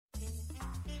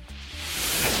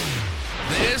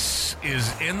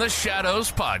is In the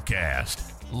Shadows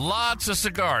Podcast. Lots of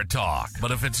cigar talk,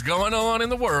 but if it's going on in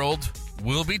the world,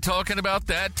 we'll be talking about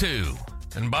that too.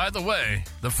 And by the way,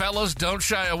 the fellas don't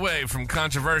shy away from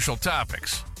controversial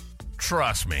topics.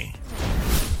 Trust me.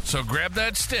 So grab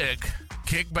that stick,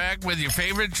 kick back with your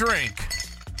favorite drink,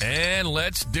 and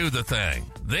let's do the thing.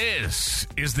 This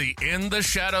is the In the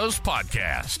Shadows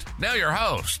Podcast. Now your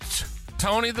hosts,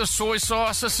 Tony the Soy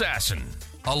Sauce Assassin,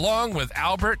 along with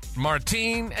Albert,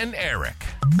 Martine, and Eric.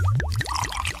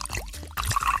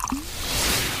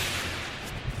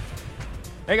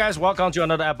 Hey guys, welcome to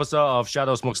another episode of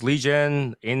Shadow Smokes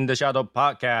Legion in the Shadow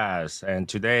Podcast. And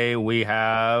today we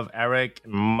have Eric,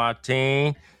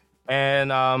 Martine,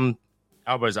 and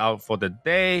Albert's out for the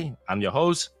day. I'm your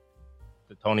host,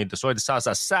 the Tony the Soy Sauce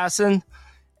Assassin.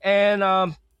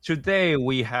 And today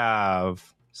we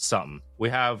have something. We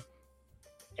have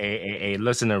a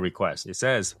listener request. It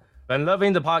says, been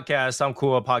loving the podcast, some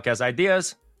cool podcast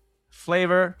ideas,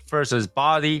 flavor versus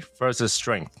body versus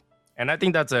strength. And I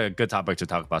think that's a good topic to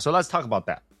talk about. So let's talk about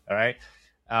that. All right.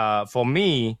 For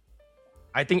me,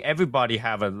 I think everybody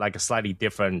have a slightly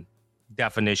different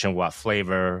definition of what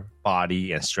flavor,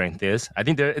 body, and strength is. I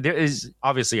think there is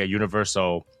obviously a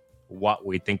universal what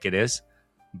we think it is,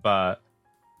 but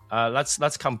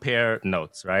let's compare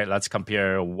notes, right? Let's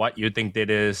compare what you think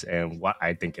it is and what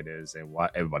I think it is and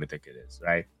what everybody think it is,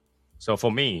 right? So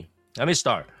for me, let me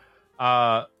start.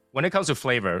 When it comes to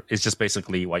flavor, it's just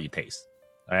basically what you taste.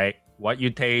 Right? What you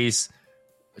taste,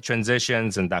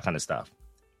 transitions, and that kind of stuff.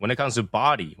 When it comes to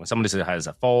body, when somebody says has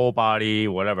a full body,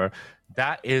 whatever,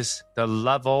 that is the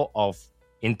level of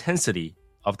intensity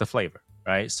of the flavor,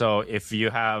 right? So if you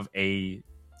have a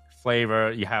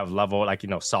flavor, you have level like,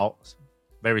 salt,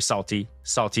 very salty,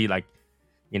 like,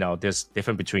 there's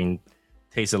difference between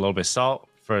taste a little bit salt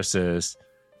versus,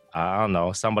 I don't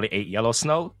know, somebody ate yellow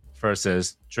snow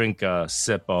versus drink a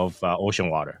sip of ocean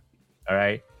water, all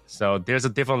right? So there's a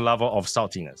different level of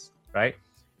saltiness, right?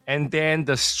 And then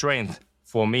the strength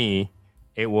for me,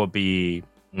 it will be,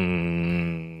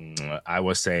 I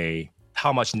would say,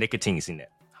 how much nicotine is in it.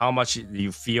 How much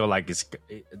you feel like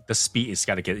the speed is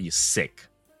got to get you sick,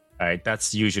 all right?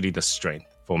 That's usually the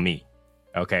strength for me,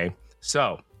 okay?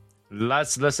 So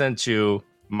let's listen to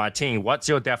Martine. What's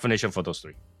your definition for those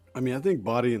three? I mean, I think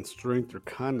body and strength are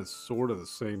kind of sort of the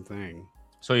same thing.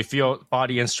 So you feel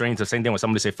body and strength the same thing when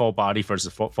somebody say full body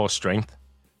versus full strength,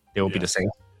 they will be the same.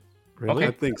 Really?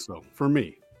 Okay. I think so. For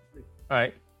me. All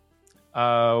right.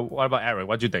 What about Eric?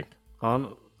 What do you think?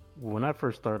 When I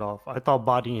first started off, I thought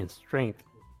body and strength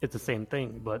it's the same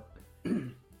thing, but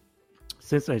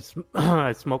since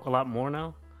I smoke a lot more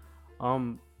now,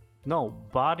 no,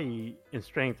 body and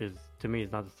strength is to me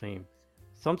is not the same.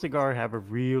 Some cigars have a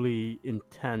really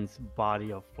intense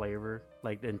body of flavor,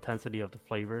 like the intensity of the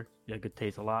flavor. You could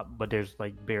taste a lot, but there's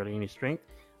like barely any strength.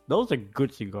 Those are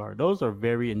good cigars. Those are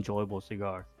very enjoyable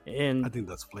cigars. And I think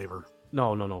that's flavor.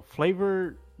 No.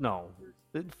 Flavor, no.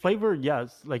 Flavor,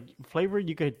 yes. Like flavor,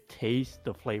 you could taste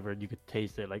the flavor. You could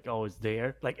taste it like, oh, it's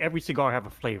there. Like every cigar have a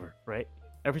flavor, right?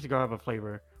 Every cigar have a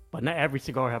flavor, but not every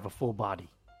cigar have a full body.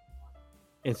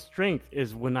 And strength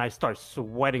is when I start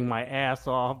sweating my ass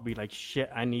off, be like, shit,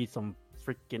 I need some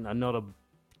freaking another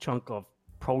chunk of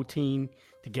protein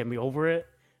to get me over it.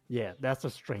 Yeah, that's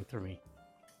a strength for me.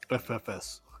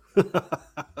 FFS.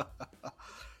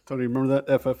 Tony, remember that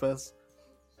FFS?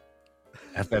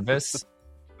 FFS?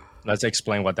 Let's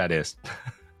explain what that is.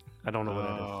 I don't know what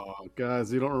that is.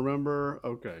 Guys, you don't remember?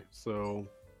 Okay, so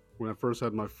when I first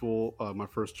had my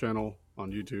first channel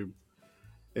on YouTube,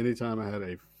 anytime I had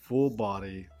a full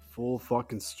body, full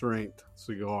fucking strength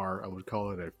cigar, I would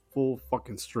call it a full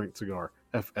fucking strength cigar,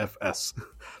 FFS,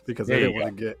 because I didn't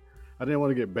want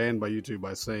to get banned by YouTube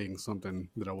by saying something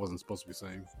that I wasn't supposed to be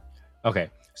saying.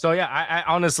 Okay, so yeah, I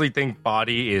honestly think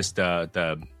body is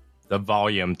the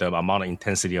volume, the amount of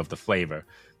intensity of the flavor,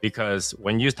 because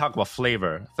when you talk about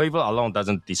flavor alone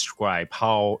doesn't describe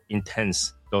how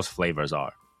intense those flavors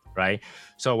are, right?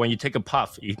 So when you take a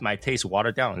puff, it might taste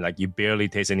watered down, like you barely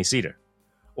taste any cedar.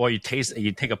 Or you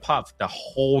take a puff, the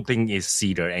whole thing is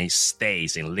cedar and it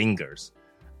stays and lingers.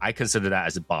 I consider that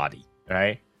as a body,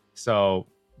 right? So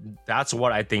that's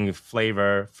what I think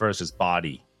flavor versus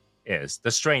body is.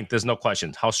 The strength, there's no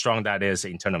question how strong that is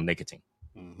in terms of nicotine,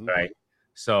 right?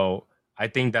 So I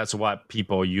think that's what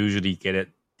people usually get it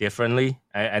differently.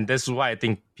 And this is why I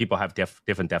think people have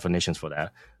different definitions for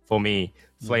that. For me,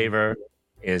 flavor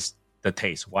is the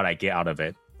taste, what I get out of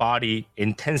it. Body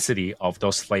intensity of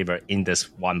those flavor in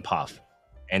this one puff,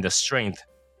 and the strength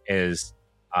is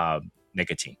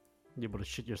nicotine. You're able to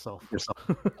shit yourself.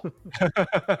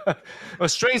 Well,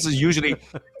 strength is usually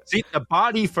See, the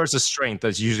body versus strength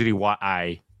is usually what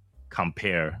I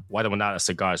compare whether or not a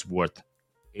cigar is worth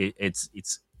it.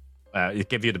 It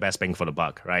gives you the best bang for the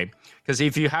buck, right? Because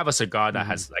if you have a cigar that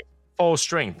has like full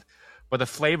strength, but the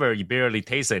flavor you barely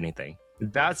taste anything,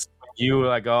 that's you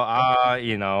like go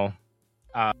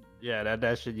Yeah,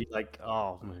 that should be like,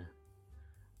 oh man,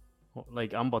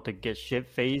 like I'm about to get shit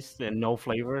faced and no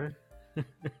flavor.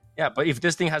 Yeah, but if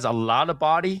this thing has a lot of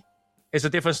body, it's a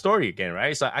different story again,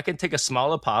 right? So I can take a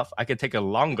smaller puff, I can take a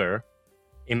longer,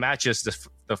 it matches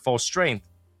the full strength,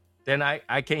 then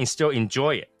I can still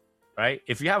enjoy it, right?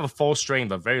 If you have a full strength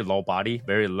but very low body,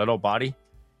 very little body,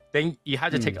 then you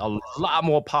have to take a lot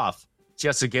more puff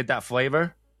just to get that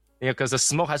flavor, because the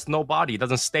smoke has no body, it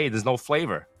doesn't stay, there's no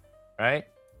flavor, right?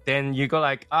 Then you go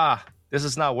like, this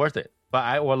is not worth it. But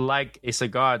I would like a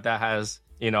cigar that has,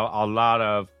 a lot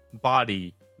of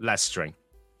body, less strength.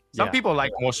 Some people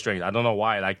like more strength. I don't know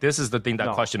why. Like, this is the thing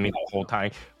that questioned me the whole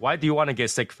time. Why do you want to get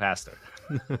sick faster?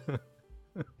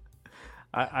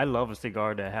 I love a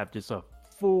cigar that have just a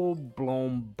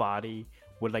full-blown body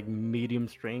with like medium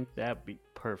strength. That'd be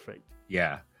perfect.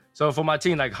 Yeah. So for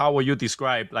Martin, like, how will you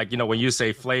describe, like, when you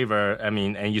say flavor,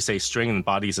 and you say strength and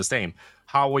body is the same,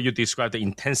 how will you describe the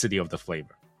intensity of the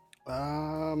flavor?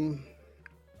 I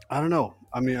don't know.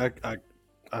 I mean,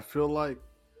 I feel like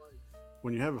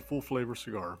when you have a full flavor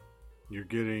cigar, you're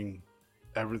getting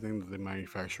everything that the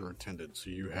manufacturer intended. So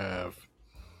you have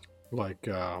like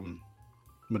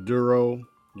Maduro,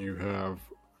 you have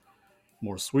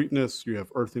more sweetness, you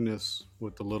have earthiness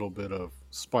with a little bit of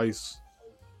spice.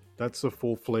 That's a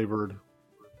full flavored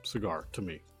cigar to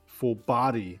me. Full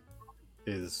body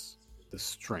is the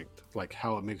strength, like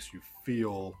how it makes you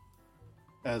feel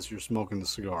as you're smoking the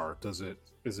cigar.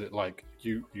 Is it like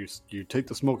you take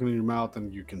the smoke in your mouth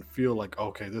and you can feel like,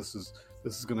 okay, this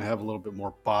is going to have a little bit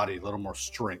more body, a little more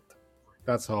strength.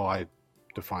 That's how I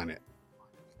define it.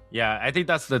 Yeah, I think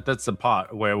that's the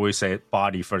part where we say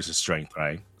body versus strength,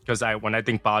 right? Because when I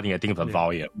think body, I think of the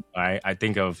volume, right? I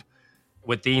think of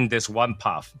within this one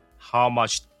puff, how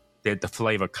much did the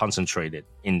flavor concentrated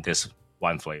in this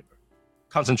one flavor?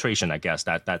 Concentration, I guess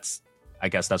that's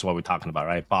what we're talking about,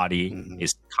 right? Body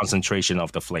is concentration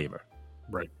of the flavor.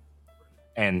 Right.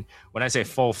 And when I say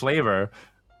full flavor,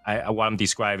 what I'm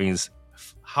describing is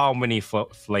how many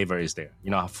flavor is there?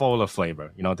 Full of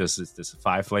flavor. There's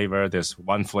 5 flavor, there's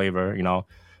 1 flavor.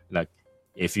 Like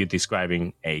if you're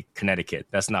describing a Connecticut,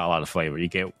 that's not a lot of flavor. You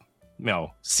get,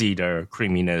 cedar,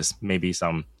 creaminess, maybe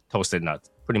some toasted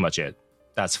nuts. Pretty much it.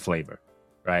 That's flavor,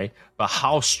 right? But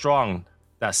how strong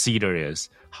that cedar is,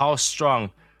 how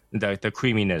strong the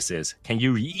creaminess is, can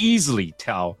you easily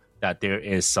tell that there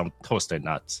is some toasted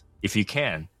nuts? If you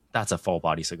can, that's a full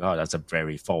body cigar. That's a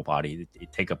very full body. You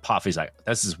take a puff, it's like,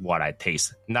 this is what I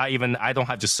taste. Not even, I don't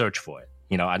have to search for it.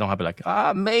 I don't have to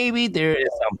like, maybe there is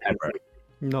some pepper.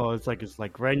 No, it's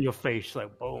like right in your face,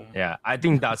 like boom. Yeah, I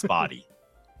think that's body.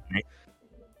 Right?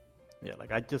 Yeah,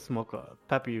 like I just smoked a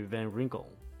Peppy Van Winkle,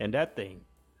 and that thing,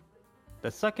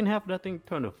 the second half of that thing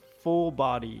turned to full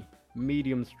body,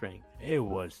 medium strength. It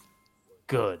was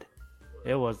good.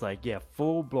 It was like,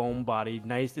 full blown body,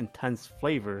 nice intense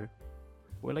flavor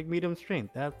with like medium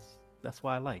strength. That's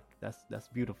what I like. That's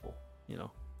beautiful, I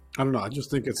don't know. I just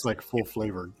think it's like full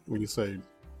flavored. When you say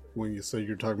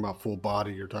you're talking about full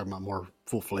body, you're talking about more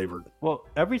full flavored. Well,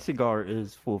 every cigar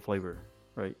is full flavor,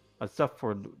 right? Except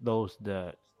for those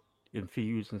that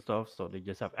infuse and stuff, so they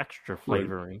just have extra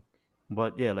flavoring.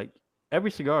 Right. But like every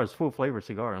cigar is full flavor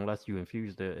cigar unless you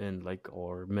infused it in like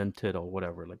or minted or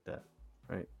whatever like that,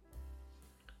 right?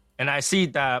 And I see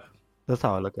that that's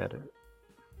how I look at it.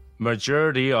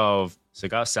 Majority of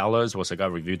cigar sellers or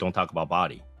cigar review don't talk about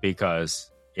body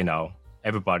because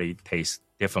everybody tastes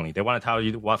differently. They want to tell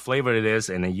you what flavor it is,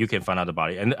 and then you can find out the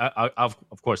body. And of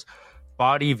course,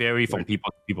 body vary from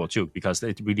people to people too, because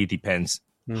it really depends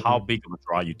how big of a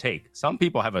draw you take. Some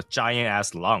people have a giant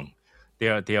ass lung.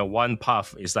 Their one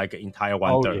puff is like an entire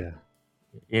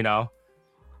 1/3.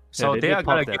 So they are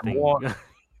gonna get more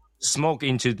smoke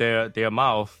into their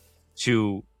mouth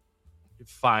to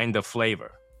find the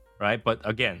flavor, right? But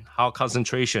again, how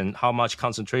much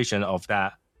concentration of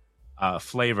that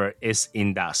flavor is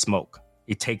in that smoke?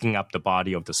 It's taking up the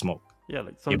body of the smoke. Yeah,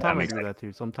 like sometimes I do that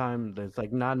too. Sometimes there's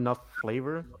like not enough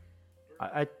flavor.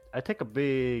 I take a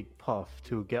big puff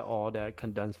to get all that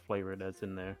condensed flavor that's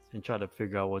in there and try to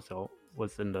figure out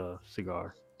what's in the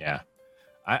cigar. Yeah,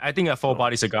 I think a full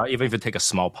body cigar, even if you take a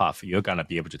small puff, you're gonna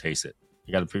be able to taste it.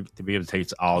 You got to be able to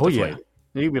taste all the flavor.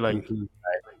 You'd be like,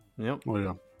 yep. Oh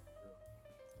yeah.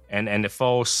 And the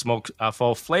full smoke,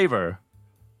 full flavor.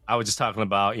 I was just talking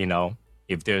about,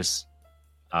 if there's,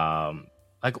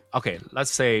 like, okay,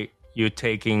 let's say you're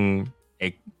taking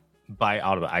a bite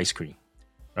out of ice cream,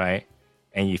 right?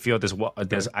 And you feel this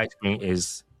ice cream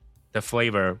is the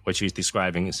flavor which he's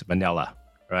describing is vanilla,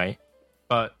 right?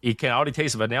 But it can already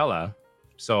taste vanilla.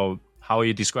 So how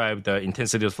you describe the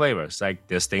intensity of flavor? It's like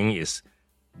this thing is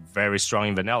very strong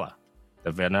in vanilla.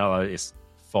 The vanilla is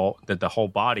full, that the whole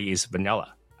body is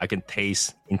vanilla. I can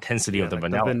taste intensity of the like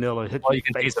vanilla. The vanilla hits or your you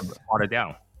can face. taste the water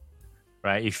down,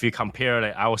 right? If you compare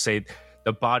it, I would say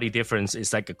the body difference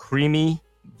is like a creamy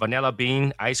vanilla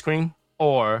bean ice cream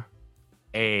or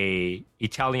a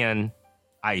Italian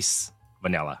ice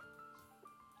vanilla,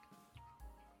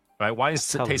 right? One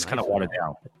tastes kind of watered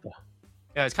down.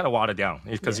 Yeah, it's kind of watered down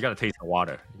because you got to taste the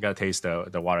water. You got to taste the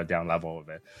watered down level of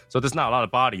it. So there's not a lot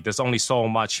of body. There's only so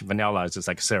much vanilla. It's just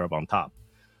like syrup on top.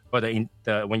 But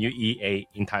when you eat a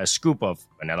entire scoop of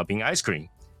vanilla bean ice cream,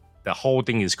 the whole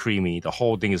thing is creamy. The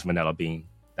whole thing is vanilla bean.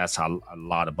 That's a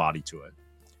lot of body to it.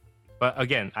 But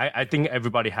again, I think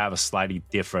everybody have a slightly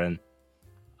different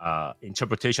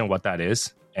interpretation of what that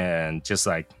is. And just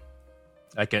like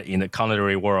in the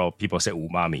culinary world, people say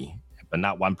umami, but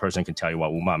not one person can tell you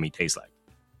what umami tastes like.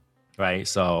 Right?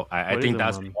 So I think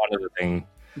that's one of the things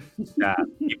that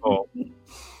people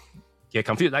get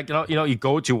confused. Like, you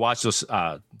go to watch those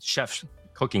chef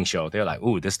cooking show. They're like,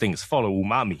 ooh, this thing is full of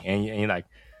umami. And you're like,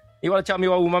 you want to tell me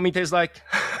what umami tastes like?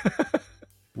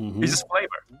 It's just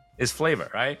flavor. It's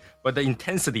flavor, right? But the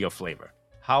intensity of flavor,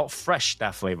 how fresh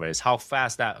that flavor is, how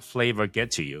fast that flavor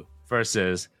get to you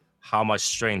versus how much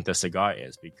strength the cigar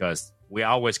is. Because we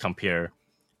always compare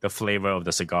the flavor of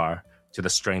the cigar to the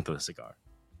strength of the cigar.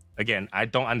 Again, I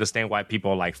don't understand why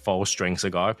people like full strength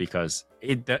cigar because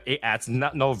it adds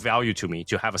no value to me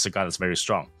to have a cigar that's very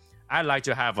strong. I like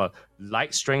to have a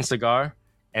light strength cigar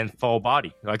and full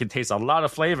body. I can taste a lot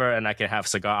of flavor and I can have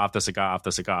cigar after cigar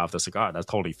after cigar after cigar. That's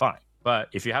totally fine. But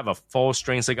if you have a full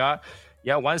strength cigar,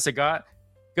 one cigar,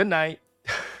 good night.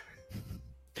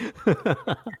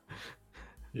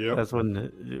 Yeah, That's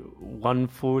when one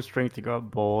full strength cigar,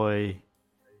 boy.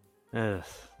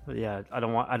 Yes. Yeah, I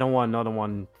don't want another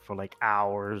one for like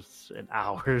hours and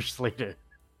hours later.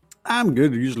 I'm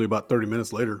good. Usually about 30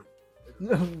 minutes later.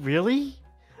 Really?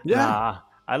 Yeah. Nah,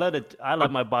 I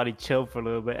let my body chill for a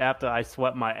little bit after I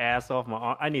sweat my ass off my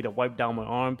arm. I need to wipe down my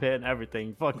armpit and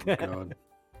everything. Fuck that. God.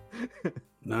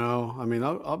 No, I mean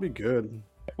I'll be good.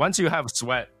 Once you have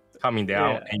sweat coming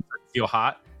down and you feel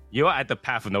hot, you're at the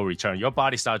path of no return. Your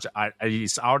body starts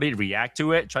to already react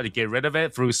to it, try to get rid of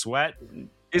it through sweat.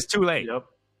 It's too late. Yep.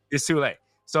 It's too late.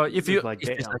 So if it's like,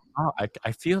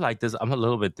 I feel like this, I'm a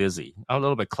little bit dizzy. I'm a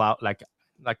little bit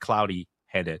cloudy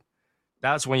headed.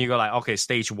 That's when you go like, okay,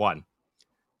 stage 1.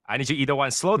 I need to either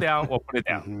one slow down or put it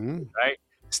down. Right?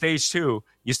 Stage 2,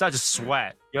 you start to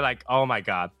sweat. You're like, oh my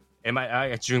God,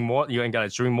 I drink more? You ain't gotta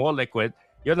drink more liquid.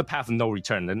 You're on the path of no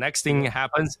return. The next thing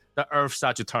happens, the earth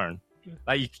starts to turn.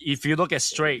 Like if you look at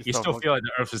straight, you still feel like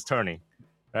the earth is turning,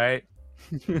 right?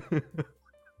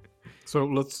 So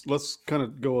let's kind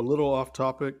of go a little off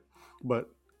topic, but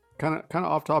kind of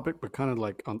off topic, but kind of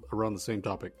like around the same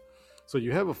topic. So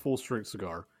you have a full strength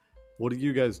cigar. What do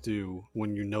you guys do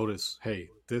when you notice, hey,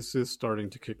 this is starting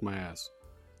to kick my ass?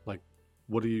 Like,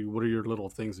 what are your little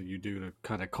things that you do to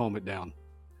kind of calm it down?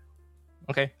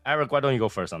 Okay, Eric, why don't you go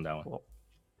first on that one? Well,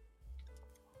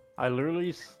 I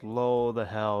literally slow the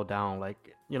hell down.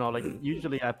 Like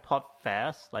usually I puff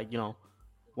fast, like,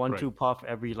 1-2 puff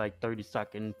every like 30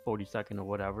 second, 40 second or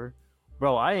whatever.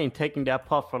 Bro, I ain't taking that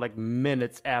puff for like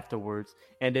minutes afterwards.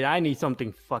 And then I need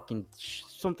something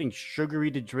something sugary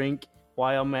to drink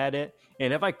while I'm at it.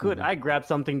 And if I could, I'd grab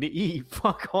something to eat.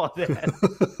 Fuck all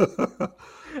that.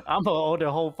 I'm gonna order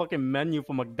a whole fucking menu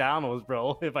from McDonald's,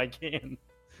 bro, if I can.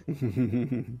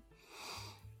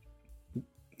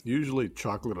 Usually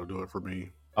chocolate will do it for me.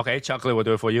 Okay, chocolate will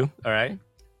do it for you. All right.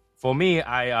 For me,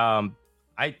 I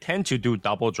tend to do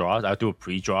double draws. I'll do a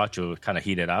pre-draw to kind of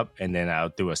heat it up, and then I'll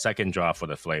do a second draw for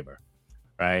the flavor,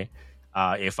 right?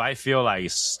 If I feel like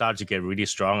it starts to get really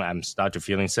strong, I'm start to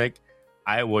feeling sick,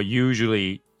 I will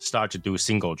usually start to do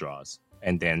single draws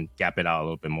and then gap it out a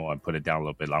little bit more and put it down a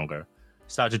little bit longer.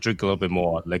 Start to drink a little bit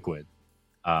more liquid,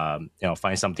 find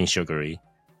something sugary,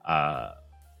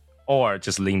 or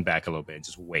just lean back a little bit and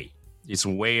just wait. Just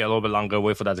wait a little bit longer,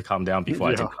 wait for that to calm down before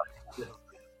I take it.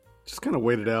 Just kind of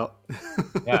wait it out.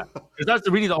 Yeah, because that's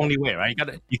really the only way, right?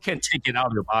 You can't take it out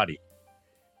of your body,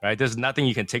 right? There's nothing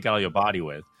you can take out of your body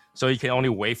with, so you can only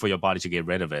wait for your body to get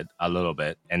rid of it a little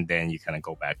bit, and then you kind of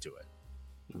go back to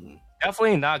it.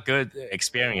 Definitely not good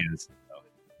experience.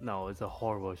 No, it's a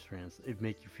horrible experience. It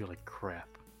makes you feel like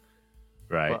crap.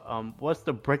 Right. But what's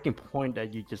the breaking point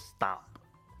that you just stop?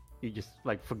 You just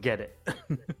like forget it.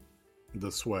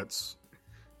 The sweats.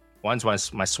 Once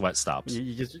my sweat stops,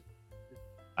 You just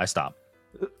I stop.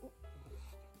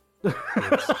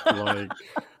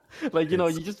 It's like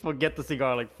you just forget the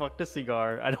cigar. Like, fuck the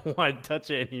cigar. I don't want to touch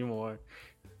it anymore.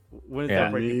 When it's Yeah.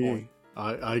 that breaking me, point.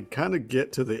 I kind of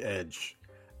get to the edge,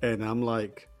 and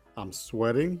I'm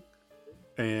sweating,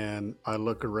 and I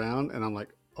look around, and I'm like,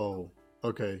 oh,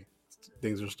 okay,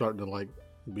 things are starting to like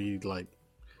be like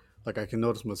I can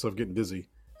notice myself getting dizzy.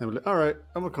 And I'm like, all right,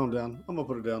 I'm gonna calm down. I'm gonna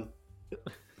put it down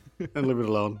and leave it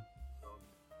alone.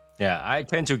 Yeah, I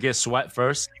tend to get sweat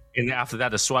first, and then after that,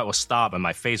 the sweat will stop, and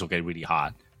my face will get really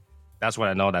hot. That's when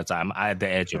I know that I'm at the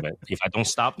edge of it. If I don't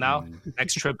stop now,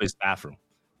 next trip is bathroom.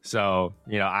 So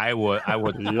I would stop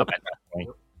at that point.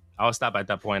 I will stop at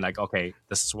that point. Like, okay,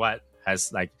 the sweat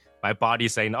has like my body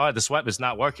saying, oh, the sweat is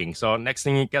not working. So next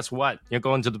thing, guess what? You're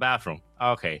going to the bathroom.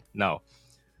 Okay, no.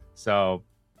 So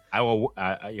I will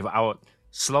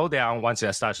slow down once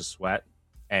I start to sweat,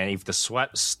 and if the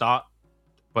sweat stop,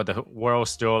 but the world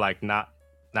still like not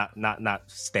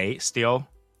stay still,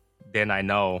 then I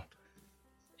know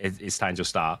it's time to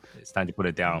stop. It's time to put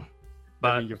it down.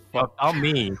 But on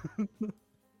me,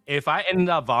 if I end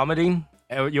up vomiting,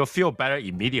 you'll feel better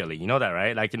immediately. You know that,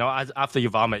 right? Like after you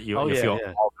vomit, you feel all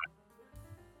better.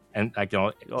 And like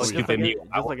stupid me.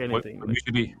 Just like anything.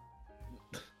 Usually,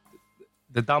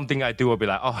 the dumb thing I do will be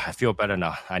like, oh, I feel better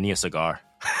now. I need a cigar.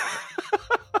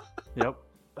 Yep,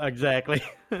 exactly.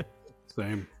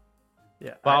 Same.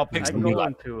 Yeah, But I'll pick I something go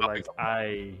like- into I'll like pick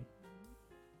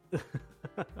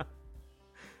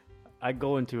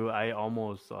I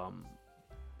almost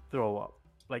throw up.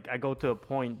 Like I go to a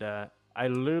point that I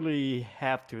literally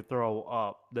have to throw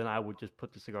up. Then I would just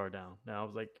put the cigar down. Now I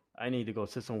was like, I need to go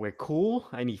sit somewhere cool.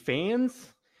 I need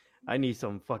fans. I need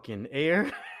some fucking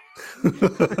air.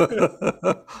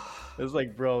 It's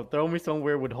like, bro, throw me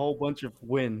somewhere with a whole bunch of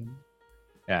wind.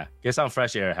 Yeah, get some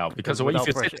fresh air help because when you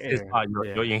Without sit fresh in this air, spot,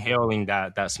 you're yeah. inhaling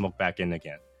that smoke back in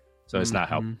again, so it's not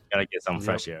helping. Mhm. You gotta get some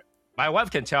fresh air. My wife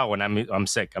can tell when I'm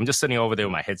sick. I'm just sitting over there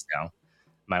with my head down.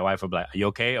 My wife will be like, "Are you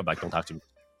okay?" I'm like, "Don't talk to me.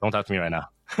 Don't talk to me right now."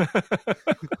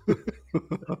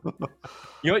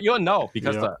 You'll know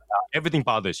because everything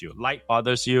bothers you. Light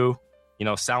bothers you.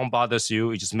 Sound bothers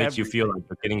you. It just makes you feel like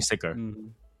you're getting sicker.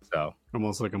 Mhm. So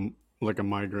Almost like a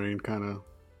migraine kind of.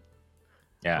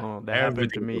 yeah, Oh, that happened to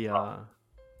everything me will pop.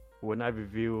 when I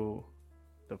review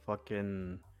the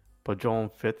fucking Padron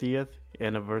 50th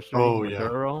anniversary Oh, yeah.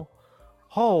 Maduro.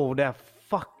 Oh, that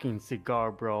fucking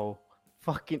cigar, bro.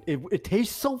 Fucking, it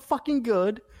tastes so fucking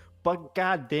good. But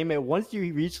god damn it, once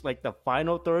you reach like the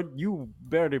final third, you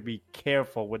better be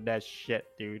careful with that shit,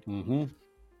 dude. Mm-hmm.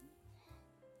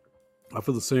 I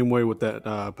feel the same way with that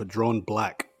Padron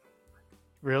Black.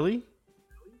 Really?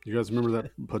 You guys remember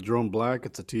that Padron Black?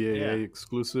 It's a TAA Yeah.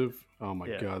 exclusive. Oh my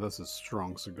Yeah. god, that's a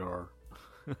strong cigar.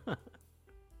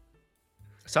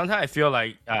 Sometimes I feel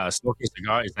like smoking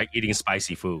cigar is like eating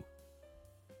spicy food.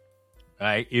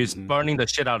 Right? It's burning the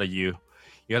shit out of you.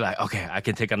 You're like, okay, I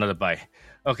can take another bite.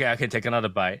 Okay, I can take another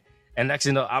bite. And next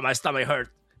thing you know, my stomach hurt.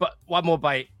 But one more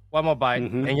bite.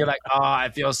 Mhm. And you're like, oh, I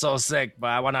feel so sick, but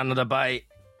I want another bite.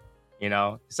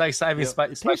 It's like having It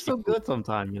spicy tastes so good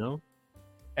sometimes,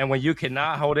 And when you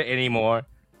cannot hold it anymore,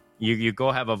 you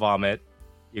go have a vomit.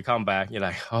 You come back. You're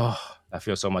like, oh, I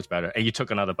feel so much better. And you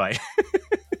took another bite.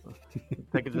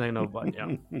 Take it to another bite,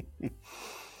 yeah.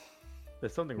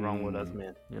 There's something wrong with us,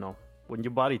 man. When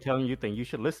your body telling you things, you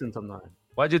should listen sometimes.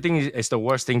 What do you think is the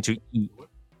worst thing to eat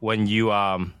when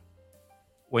you're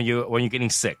getting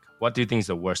sick? What do you think is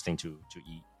the worst thing to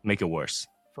eat? Make it worse.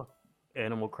 Fuck.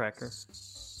 Animal cracker.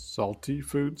 Salty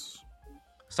foods.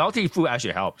 Salty food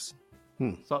actually helps.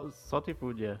 Salty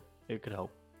food, yeah, it could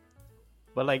help.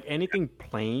 But like anything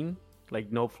plain,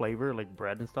 like no flavor, like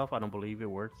bread and stuff, I don't believe it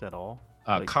works at all.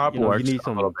 Like, Carb you works need a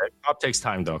some. little bit. Carb takes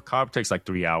time though. Carb takes like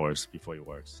 3 hours before it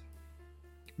works.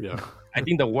 Yeah. I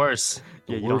think the worst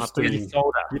Yeah, you don't have to. is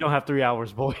soda. You don't have 3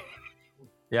 hours, boy.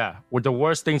 Yeah, well, the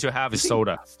worst thing to have is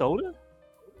soda. Soda?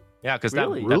 Yeah, because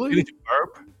Really? that Really? feeling to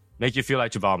burp make you feel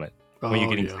like to vomit when you're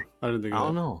getting sick. I didn't think I of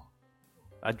don't that. know.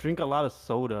 I drink a lot of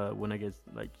soda when I get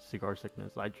like cigar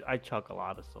sickness. I chuck a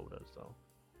lot of soda, so.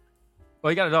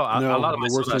 Well, you gotta know No, a lot of my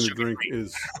the worst soda is thing to drink sugar-free.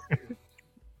 is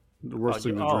the worst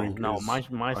thing to drink. no, is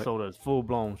my soda is full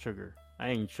blown sugar. I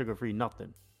ain't sugar free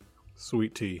nothing.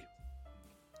 sweet tea.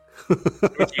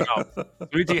 Sweet tea helps.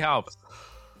 Sweet tea helps.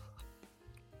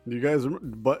 You guys,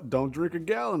 but don't drink a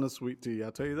gallon of sweet tea.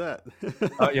 I'll tell you that.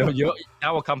 That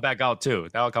will come back out too. A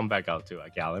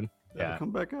gallon. That'll Yeah.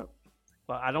 come back up.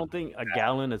 But I don't think a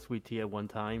gallon of sweet tea at one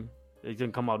time is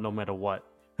gonna come out no matter what.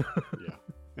 Yeah,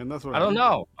 and that's what I don't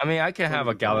know. I mean, I can What have do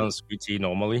a you gallon think? of sweet tea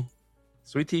normally.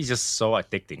 Sweet tea is just so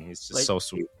addicting. It's just Like- so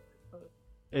sweet.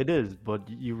 It is, but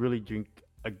you really drink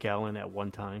a gallon at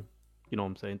one time. You know what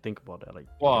I'm saying? Think about that. Like,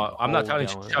 Well, I'm not whole telling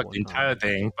you to gallon at chug one the entire time.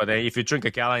 thing, but if you drink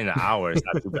a gallon in an hour, it's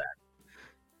not too bad.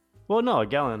 Well, no, a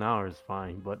gallon an hour is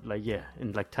fine, but like, yeah,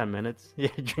 in like 10 minutes, yeah,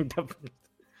 drink that.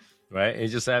 Right? You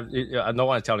just have. I don't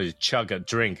want to tell you to chug a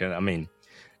drink. And I mean,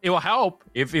 it will help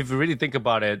if you really think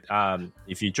about it.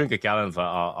 If you drink a gallon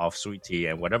of sweet tea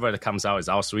and whatever that comes out is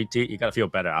our sweet tea, you gotta feel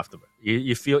better afterward.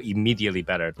 You feel immediately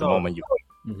better the moment you.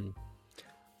 Mhm.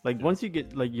 Like once you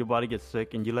get like your body gets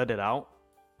sick and you let it out,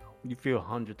 you feel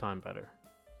 100 times better.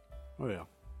 Oh yeah.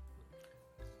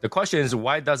 The question is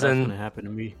why That's doesn't gonna happen to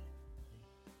me.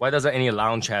 any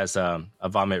lounge has a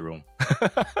vomit room?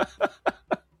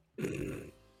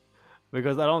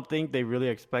 Because I don't think they really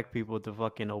expect people to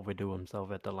fucking overdo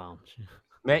themselves at the lounge.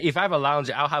 Man, if I have a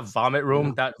lounge, I'll have vomit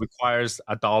room that requires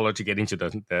 $1 to get into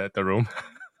the room.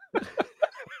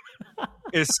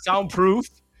 It's soundproof.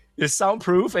 It's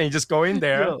soundproof, and you just go in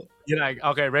there. Yo. You're like,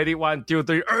 okay, ready, 1, 2,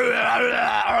 3.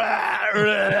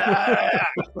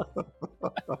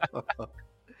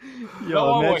 No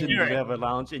one will Imagine hear you it. have a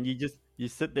lounge and you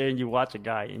sit there and you watch a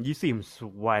guy and you see him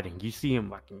sweating. You see him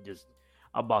fucking just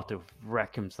about to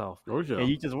wreck himself. Oh yeah. And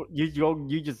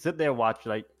you just sit there and watch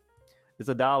like it's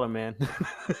 $1, man.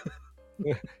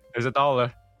 There's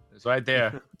 $1. It's right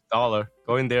there. $1.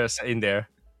 Go in there, sit in there.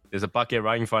 There's a bucket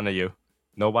right in front of you.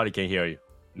 Nobody can hear you.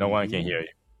 No one can hear you.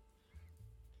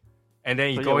 And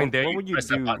then you So, go yeah, in there, what you would you press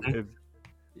the do button. if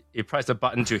You press the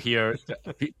button to hear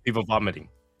people vomiting.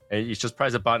 And you just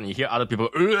press the button, you hear other people,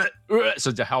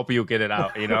 so to help you get it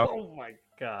out, you know? Oh my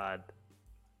god.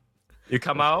 You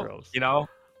come That's out, gross. you know?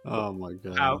 Oh my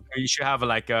god. You should have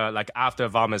like after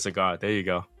vomit cigar. There you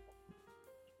go.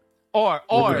 Or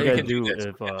What would you guys can do this.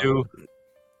 if,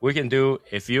 We can do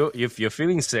if you're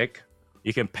feeling sick,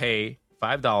 you can pay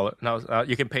 $5. No,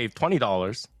 you can pay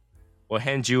 $20.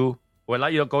 We'll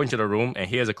let you go into the room, and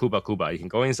here's a Cuba Cuba. You can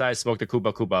go inside, smoke the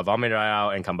Cuba Cuba, vomit it right out,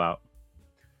 and come out.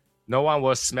 No one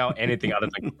will smell anything other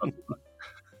than Cuba Cuba.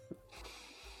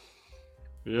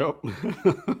 Yep.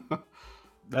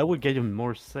 that would get you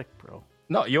more sick, bro.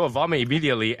 No, you'll vomit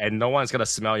immediately, and no one's gonna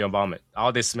smell your vomit.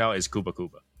 All they smell is Cuba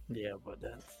Cuba. Yeah, but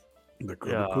that's The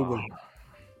Cuba Cuba.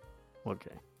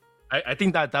 okay. I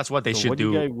think that's what they So should what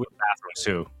do you in guys would- bathrooms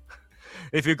too.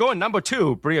 If you're going number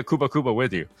 2, bring a Cuba Cuba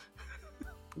with you.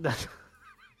 That's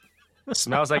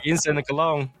Smells like incense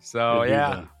cologne. So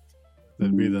yeah.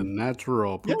 That'd be the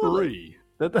natural potpourri.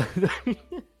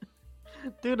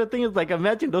 Dude, the thing is, like,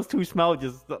 imagine those two smells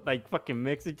just like fucking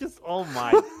mix. It just, oh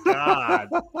my god,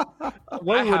 what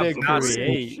would have it not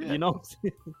create? seen You know,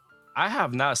 I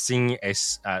have not seen a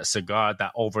cigar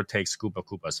that overtakes Cuba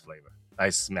Cuba's flavor. I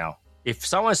smell. If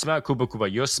someone smells Cuba Cuba,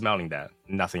 you're smelling that,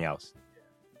 nothing else.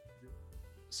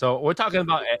 So we're talking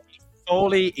about a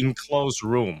fully enclosed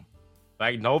room,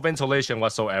 like no ventilation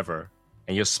whatsoever,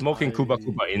 and you're smoking Cuba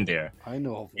Cuba in there. I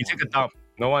know of You one. take a dump,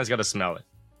 no one's gonna smell it.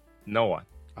 No one.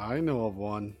 I know of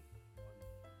one.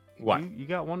 What? you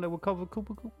got one that would cover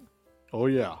Koopa Koopa? Oh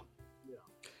yeah.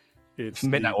 It's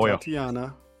Midnight the oil.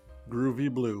 Tatiana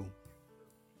Groovy Blue.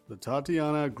 The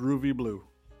Tatiana Groovy Blue.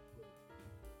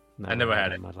 I never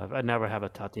had it. in my life. I never have a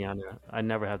Tatiana. I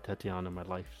never have Tatiana in my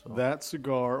life. So. That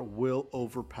cigar will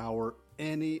overpower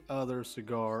any other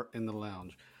cigar in the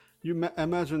lounge. You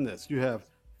imagine this: you have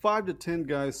 5 to 10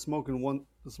 guys smoking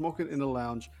in the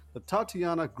lounge. The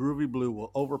Tatiana Groovy Blue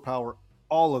will overpower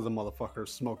all of the motherfuckers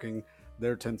smoking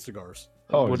their 10 cigars.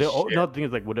 Oh, would it, shit. another thing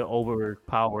is like, would it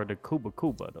overpower the Koopa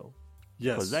Koopa though?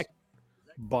 Yes, that-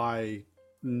 by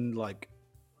like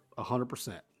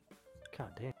 100%.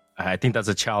 God damn. I think that's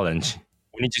a challenge.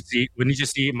 We need to see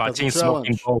That's Martin a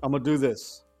smoking challenge. both. I'm gonna do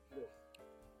this.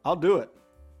 I'll do it.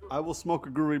 I will smoke a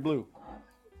Groovy Blue.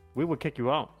 We would kick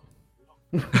you out.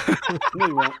 No,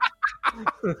 you won't.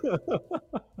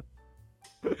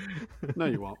 No,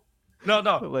 you won't. No.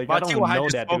 Like, I Martin don't had know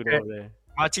to that smoke dude it. over there.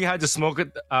 Martin had to smoke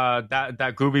it, that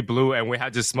Groovy Blue, and we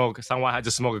had to smoke. Someone had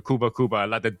to smoke a Cuba Cuba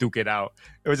and let the duke it out.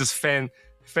 It was just fan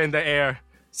the air,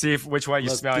 see which one you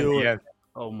Let's smell in do the it. end.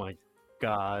 Oh my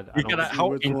god. You I gotta don't-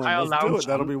 help Which one? entire Let's do lounge. it.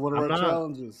 That'll be one of I'm our not-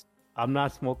 challenges. I'm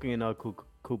not smoking in a Koopa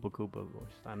Koopa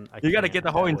voice. You gotta get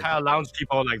the whole entire lounge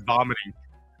people like vomiting.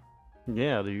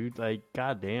 Yeah, dude. Like,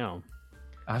 goddamn.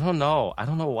 I don't know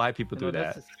why people do You know,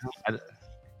 that. that's just-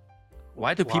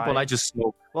 Why do people Why? like to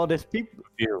smoke? Well, there's people.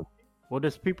 Beer? Well,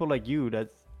 there's people like you that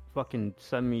fucking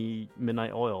send me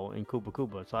midnight oil in Koopa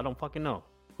Koopa, so I don't fucking know.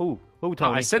 Who?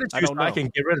 Tony? I said it to you so don't I know. can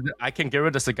get rid of I can get rid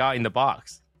of the cigar in the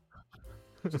box.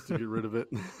 Just to get rid of it.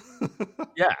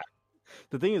 Yeah.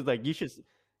 The thing is, like, you should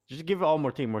just give it all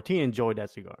Martin. Martin enjoyed that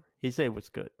cigar. He said it was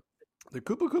good. The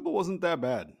Koopa Koopa wasn't that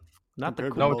bad. Not the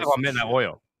Compared to No, Koopa. we're talking about midnight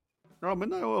oil. Oh,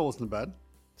 midnight oil wasn't bad.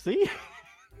 See?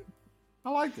 I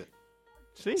liked it.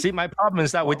 See, my problem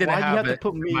is that we didn't Why'd you have have to a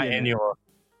put me in it? semi-annual.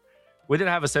 We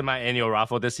didn't have a semi-annual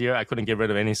raffle this year. I couldn't get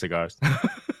rid of any cigars.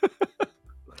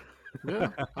 Yeah,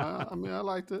 I mean, I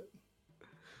liked it.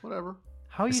 Whatever.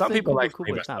 How you Some say people Cuba like Cuba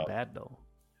flavor is not stuff. bad though?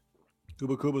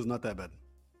 Cuba Cuba's not that bad.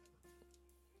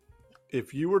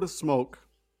 If you were to smoke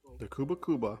the Cuba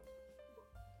Cuba,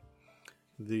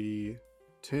 the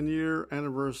 10-year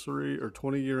anniversary or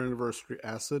 20-year anniversary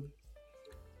acid,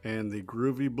 and the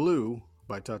Groovy Blue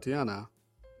by Tatiana,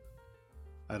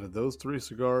 out of those 3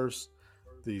 cigars,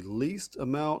 the least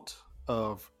amount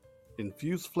of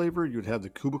infused flavor, you'd have the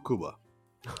Cuba Cuba.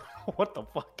 What the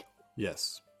fuck?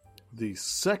 Yes. The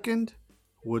second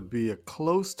would be a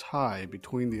close tie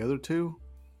between the other 2,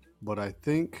 but I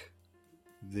think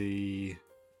the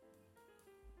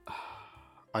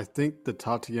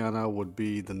Tatiana would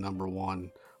be the number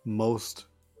 1 most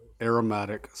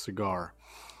aromatic cigar.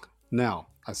 Now,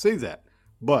 I say that,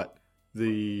 but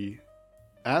the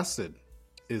acid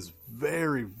is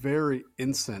very, very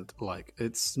incense-like.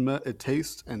 It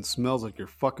tastes and smells like you're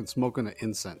fucking smoking an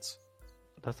incense.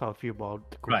 That's how I feel about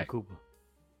the Cuba Right. Cuba.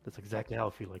 That's exactly how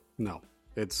I feel like. No,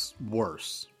 it's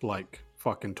worse. Like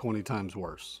fucking 20 times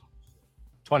worse.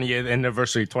 20th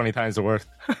anniversary, 20 times the worth.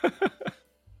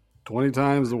 20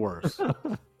 times the worse.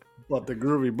 But the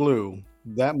Groovy Blue,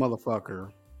 that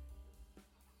motherfucker,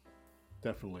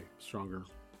 definitely stronger.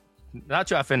 Not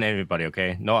to offend anybody,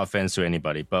 okay? No offense to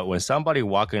anybody. But when somebody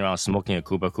walking around smoking a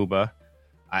Cuba Cuba,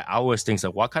 I always think,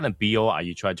 what kind of BO are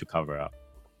you trying to cover up?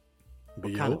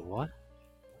 What kind of what?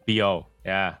 BO,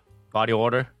 yeah. Body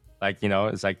odor. Like,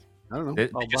 it's like, I don't know. they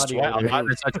just body sweat a odor. lot.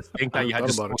 It's such a think that you had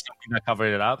to smoke something that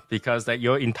covered it up because that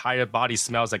your entire body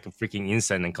smells like a freaking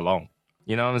incense and cologne.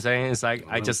 You know what I'm saying? It's like,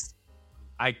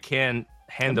 I can't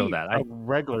handle that. A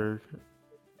regular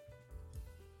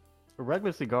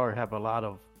cigar have a lot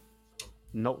of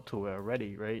note to it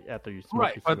already, right? After you smoke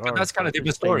Right, your but cigar, that's kind of so different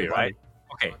it's staying story, in your right?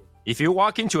 Okay, if you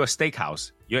walk into a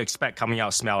steakhouse, you expect coming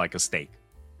out smell like a steak,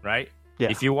 right? Yeah.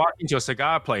 If you walk into a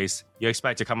cigar place, you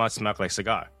expect to come out smell like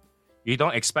cigar. You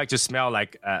don't expect to smell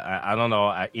like I don't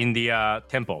know, India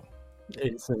temple.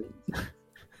 It's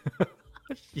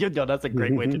that's a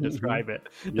great way to describe it.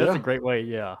 That's a great way,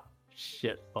 yeah.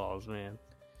 Shit balls, man.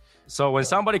 So when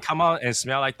somebody come out and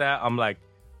smell like that, I'm like,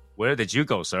 where did you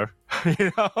go, sir?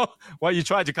 What you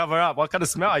trying to cover up? What kind of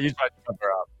smell are you trying to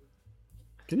cover up?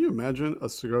 Can you imagine a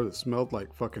cigar that smelled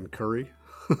like fucking curry?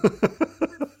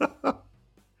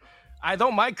 I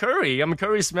don't mind curry. I mean,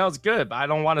 curry smells good, but I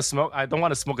don't want to smoke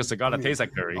a cigar that tastes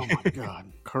like curry. Oh my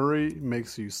god, curry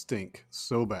makes you stink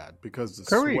so bad because the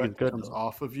Curry is sweat good, comes though.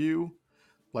 off of you.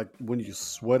 Like when you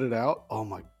sweat it out, oh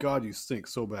my god, you stink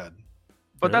so bad.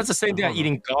 But that's the same thing I as don't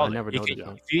eating know. I garlic. never If noticed you,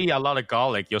 that. if you eat a lot of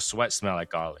garlic, your sweat smell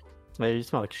like garlic, Man, you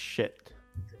smell like shit.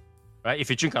 right? If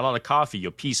you drink a lot of coffee,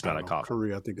 your pee I smell don't like know, coffee.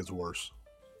 curry, I think is worse.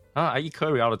 I eat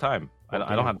curry all the time. I don't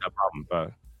Okay. have that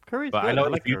problem, Curry's but good. I know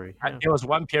like if you, curry. there was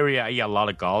one period I eat a lot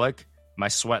of garlic. My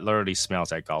sweat literally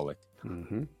smells like garlic.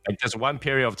 Mm-hmm. Like there's one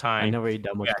period of I time never ate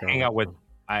that much I curry. hang out with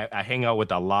I hang out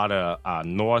with a lot of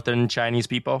northern Chinese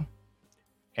people,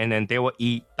 and then they will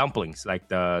eat dumplings like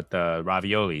the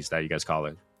raviolis that you guys call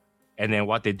it. And then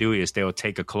what they do is they will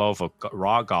take a clove of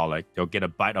raw garlic, they'll get a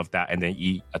bite of that, and then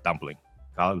eat a dumpling.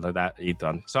 Eat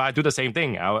them. So I do the same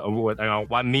thing.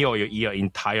 One meal you eat an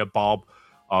entire bulb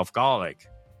of garlic,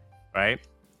 right?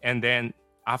 And then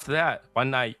after that, one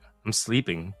night I'm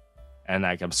sleeping, and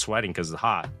like I'm sweating because it's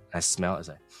hot. I smell it. It's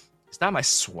like, is that my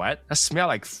sweat? I smell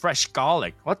like fresh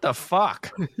garlic. What the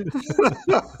fuck?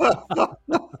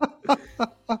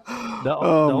 The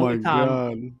Oh only my time-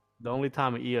 god. The only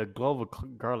time I eat a clove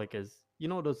of garlic is,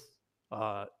 those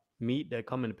meat that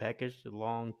come in a package, the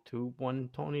long tube one,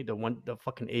 Tony, the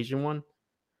fucking Asian one.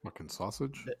 Fucking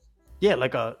sausage. Yeah,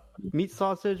 like a meat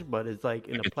sausage, but it's like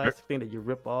in Like a a plastic thing that you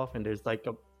rip off, and there's like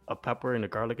a pepper and a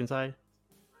garlic inside.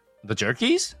 The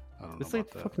jerkies? I don't know It's like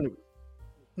about that. fucking.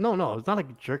 No, it's not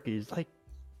like jerky. It's like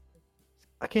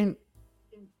I can't.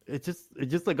 It's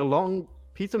just like a long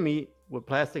piece of meat with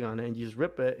plastic on it, and you just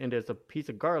rip it, and there's a piece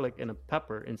of garlic and a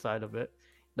pepper inside of it.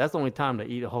 That's the only time to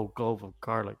eat a whole clove of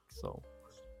garlic. So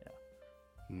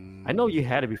I know you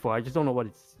had it before. I just don't know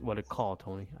what it's called,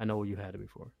 Tony. I know you had it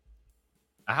before.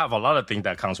 I have a lot of things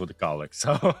that comes with the garlic.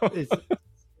 So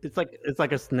It's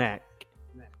like a snack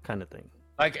kind of thing.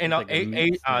 like It's like a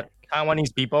meat snack.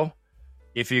 Taiwanese people,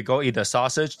 if you go eat the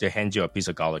sausage, they hand you a piece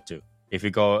of garlic too. If you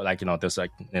go like there's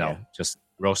like Yeah. just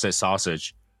roasted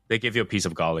sausage, they give you a piece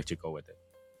of garlic to go with it.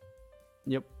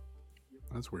 Yep.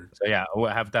 That's weird. So yeah, we'll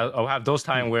have that. I'll have those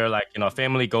time where like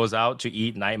family goes out to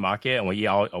eat night market, and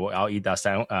I'll eat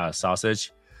that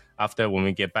sausage. after when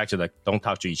we get back to don't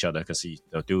talk to each other because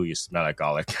the dude you smell like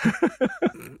garlic.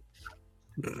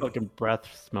 Fucking breath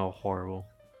smell horrible.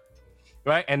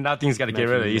 Right, and nothing's got to get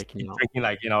rid of it. He's Making out. drinking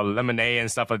like lemonade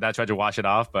and stuff like that, try to wash it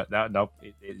off, but nope,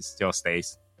 it still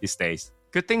stays. It stays.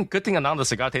 Good thing another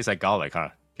cigar tastes like garlic, huh?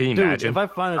 Can you Dude, imagine? if I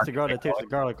find a cigar that tastes like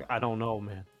garlic, I don't know,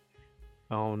 man.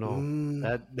 I don't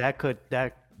know.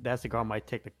 That cigar might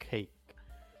take the cake.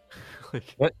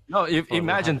 But, no,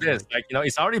 imagine hot this. Like,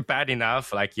 it's already bad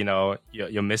enough. Like, your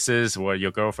missus or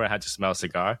your girlfriend had to smell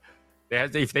cigar.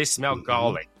 If they smell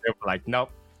garlic, they're like,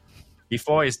 nope.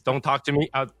 Before it's don't talk to me.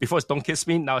 Before it's don't kiss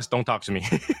me. Now it's don't talk to me.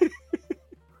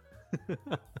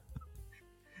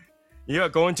 You are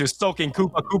going to soak in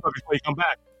Koopa before you come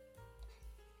back.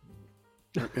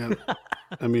 And,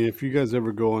 I mean, if you guys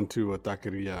ever go into a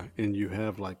taqueria and you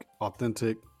have like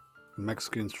authentic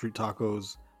Mexican street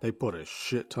tacos, they put a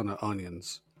shit ton of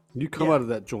onions. You come out of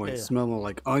that joint smelling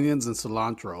like onions and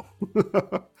cilantro.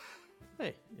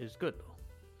 Hey, it's good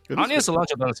though. Onion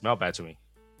cilantro doesn't smell bad to me.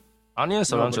 Onion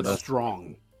cilantro it's doesn't.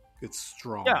 strong. It's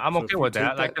strong. Yeah, I'm So okay if you with take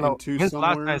that. Like, into when's the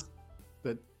last somewhere time-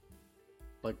 that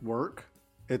like work,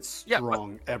 it's Yeah, but-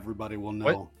 strong. Everybody will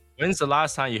know. When's the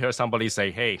last time you heard somebody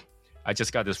say, "Hey, I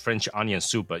just got this French onion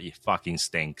soup, but it fucking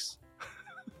stinks"?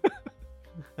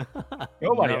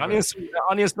 Nobody. Never.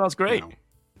 Onion smells great. You know.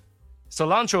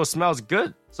 Cilantro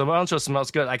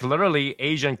smells good. Like literally,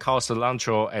 Asian call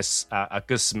cilantro as a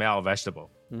good smell vegetable.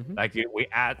 Mhm. Like we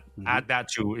add that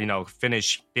to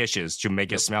finished dishes to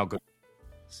make it smell good.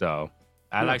 So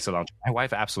I like cilantro. My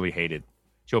wife absolutely hated.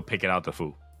 She'll pick it out the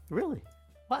food. Really?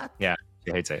 What? Yeah,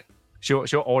 she hates it.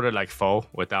 She'll order like pho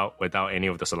without any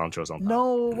of the cilantros on top.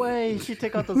 No way. She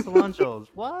take out the cilantros.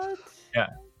 What? Yeah.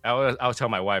 I'll tell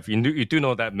my wife, you do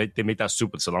know that they make that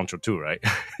soup with cilantro too, right?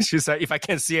 She said, if I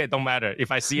can't see it, don't matter. If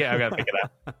I see it, I gotta pick it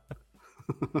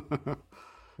up.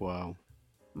 Wow.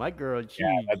 My girl,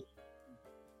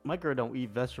 my girl don't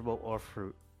eat vegetable or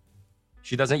fruit.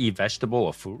 She doesn't eat vegetable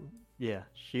or fruit. Yeah,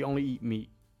 she only eat meat.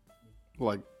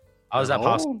 Like, How is that oh,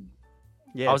 possible?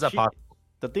 Yeah, How is that possible?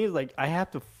 The thing is, like, I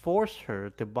have to force her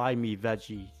to buy me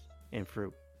veggies and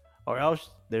fruit, or else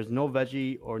there's no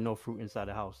veggie or no fruit inside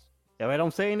the house. If I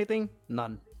don't say anything,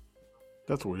 none.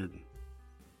 That's weird.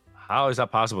 How is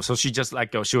that possible? So she just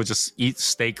she'll just eat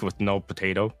steak with no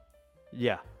potato?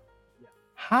 Yeah.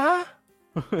 Huh?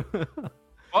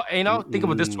 Well, think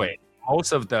of it this way: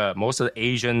 most of the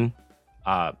Asian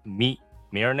meat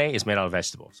marinade is made out of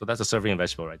vegetables, so that's a serving of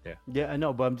vegetable right there. Yeah, I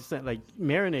know, but I'm just saying, like,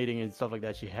 marinating and stuff like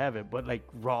that, she have it, but like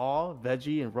raw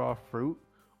veggie and raw fruit,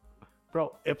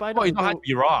 bro. If I Well, you don't, don't have to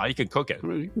be raw; you can cook it. I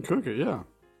mean, you can cook it, yeah.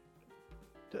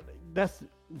 that's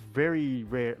very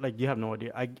rare. Like, you have no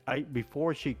idea. I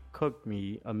before she cooked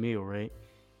me a meal, right,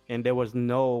 and there was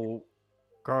no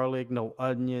garlic, no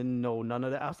onion, no none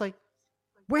of that. I was like,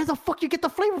 where the fuck you get the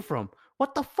flavor from?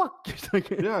 What the fuck?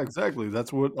 Yeah, exactly.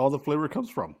 That's what all the flavor comes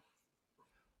from.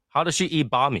 How does she eat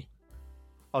bami?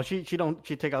 Oh, she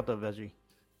take out the veggie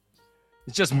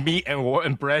It's just meat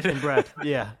and bread and bread.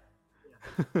 Yeah.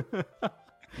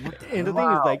 And the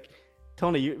thing is, like,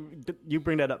 Tony, you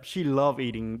bring that up. She love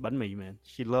eating banh mi, man.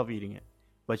 She love eating it,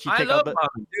 but she I take love out the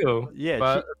bami too. yeah.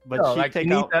 but, She like take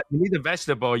you out. need the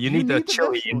vegetable. You need the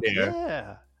chili in vegetables, there.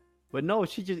 Yeah, but no,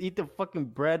 she just eat the fucking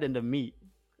bread and the meat.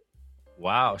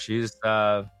 Wow, she's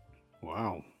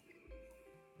Wow.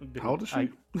 How old is she?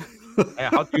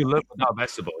 how do you live without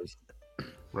vegetables?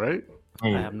 Right? I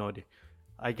have no idea.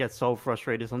 I get so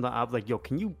frustrated sometimes. I'm like, yo,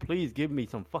 can you please give me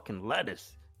some fucking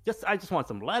lettuce? I just want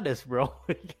some lettuce, bro.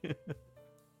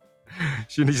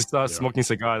 She needs to start smoking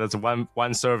cigar. That's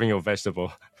one serving of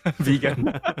vegetable.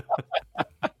 Vegan.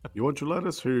 You want your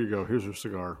lettuce? Here you go. Here's your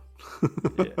cigar.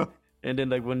 Yeah. And then,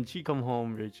 like, when she come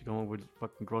home, right, she come home with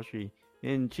fucking grocery,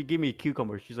 and she give me a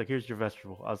cucumber. She's like, here's your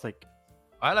vegetable. I was like,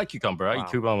 I like cucumber. I Wow. eat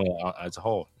cucumber as a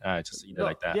whole. I just eat it no,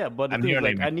 like that. yeah, but the I'm thing is, here,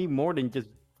 like, Nate. I need more than just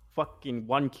fucking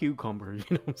one cucumber. You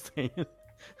know what I'm saying?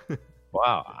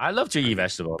 Wow, I love to eat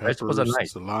vegetables. Vegetables Peppers, are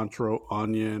nice. cilantro,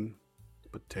 onion,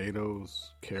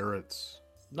 potatoes, carrots.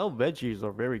 No, veggies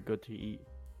are very good to eat.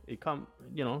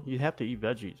 You have to eat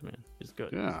veggies, man. It's good.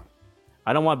 Yeah.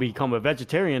 I don't want to become a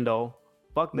vegetarian though.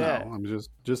 Fuck that. No, I'm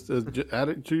just add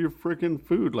it to your freaking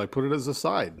food. Like, put it as a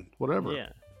side. Whatever. Yeah,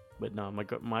 but no,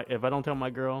 my if I don't tell my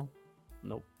girl,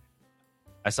 nope.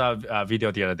 I saw a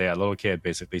video the other day. A little kid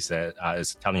basically said,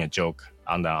 is telling a joke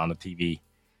on the TV.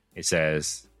 It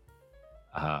says,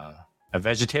 a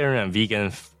vegetarian and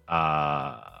vegan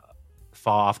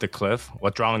fall off the cliff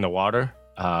or drown in the water.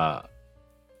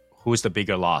 Who's the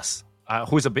bigger loss?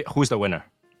 Who's the winner?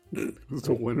 Who's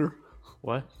the winner?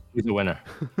 What? Who's the winner?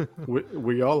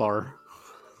 We all are.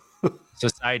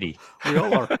 Society. We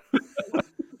all are.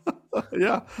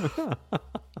 Yeah.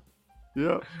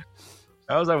 Yeah.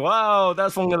 I was like, wow,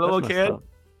 that's from a little That's kid. messed up.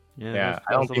 Yeah, Yeah, that's,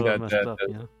 I don't that's a think little that messed up,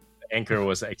 yeah. the anchor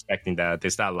was expecting that. They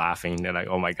start laughing. They're like,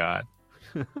 oh my god.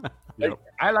 Yep.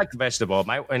 I like vegetable.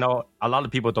 A lot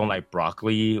of people don't like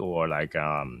broccoli or like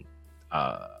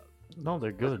No,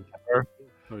 they're good. pepper.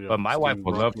 Oh, yeah. But my wife Steamed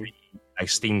would love to broccoli. eat like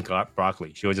steamed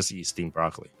broccoli. She would just eat steamed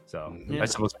broccoli. So Yeah.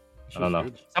 vegetables, I don't Shit's know.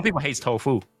 good. Some people hate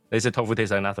tofu. They say tofu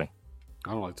tastes like nothing.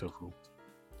 I don't like tofu.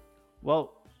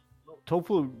 Well,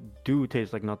 tofu do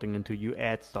taste like nothing until you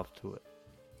add stuff to it.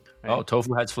 Oh,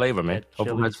 tofu has flavor, man. Add Tofu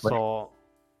chili, has flavor. salt,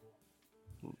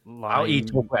 I'll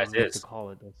eat lime, tofu as whatever is. to call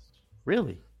it.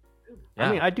 Really? Yeah.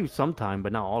 I mean, I do sometime,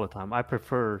 but not all the time. I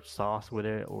prefer sauce with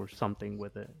it or something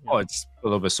with it. Oh, it's a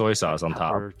little bit soy sauce on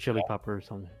top. pepper, chili pepper or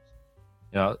something.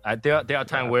 You know, there are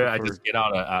times where I prefer- just get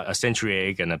out a century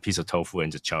egg and a piece of tofu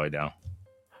and just chow it down.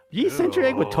 You eat century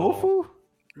egg with tofu?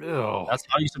 Ew. That's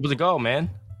how you're supposed to go, man.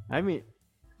 I mean,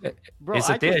 bro, It's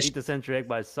a I dish. just eat the century egg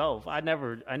by itself. I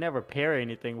never pair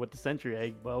anything with the century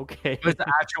egg. But okay, It's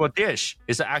the actual dish.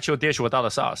 It's the actual dish without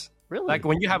a sauce. really? Like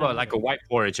when you have a white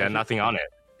porridge and nothing on it,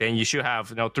 then you should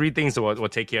have three things that will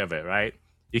take care of it, right?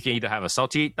 You can either have a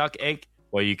salty duck egg,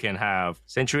 or you can have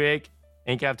century egg,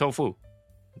 and you can have tofu.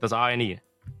 That's all I need.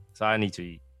 That's all I need to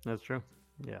eat. That's true.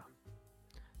 Yeah.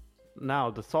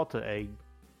 Now the salted egg,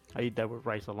 I eat that with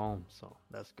rice alone, so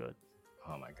that's good.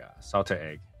 Oh my god, salted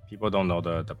egg. People don't know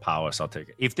the power of salted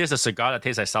egg. If there's a cigar that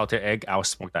tastes like salted egg, I'll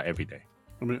smoke that every day.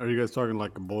 I mean, are you guys talking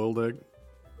like a boiled egg?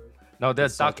 No,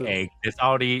 that's duck Salted? egg.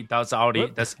 That's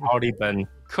already been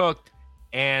cooked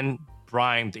and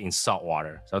brined in salt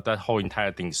water. So that whole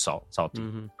entire thing is salty.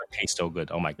 Mhm. But tastes so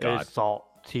good. Oh my god. It's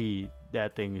salty.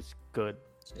 That thing is good.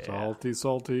 Yeah. Salty. It's,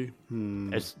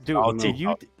 dude, Salty.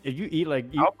 if you eat like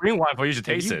I'll bring one for you to if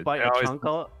taste you it. bite You know, a it's- chunk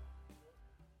out,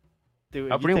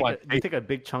 dude, I'll if bring you one. take a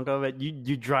big chunk of it,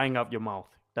 you drying up your mouth.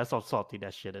 That's how salty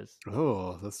that shit is.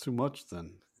 Oh, that's too much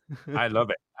then. I love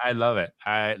it. I love it.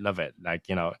 Like,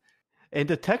 And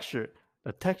the texture,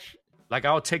 like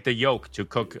I'll take the yolk to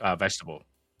cook vegetable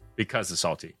because it's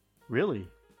salty. really?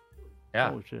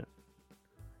 Yeah. Oh shit.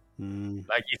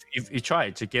 Like if you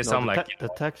try to get No, some the, like the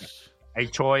texture.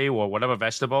 egg choy or whatever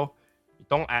vegetable,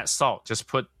 don't add salt. Just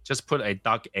put a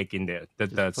duck egg in there. The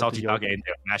put the salty duck yolk egg in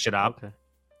there. Mash it up. Okay.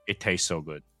 It tastes so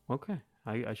good. Okay.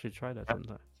 I should try that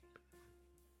sometime.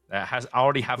 It has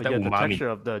already have But that yeah, the umami. texture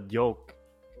of the yolk.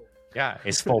 Yeah,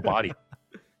 it's full body.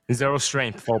 Zero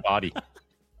strength, full body.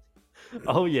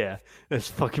 Oh yeah, it's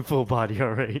fucking full body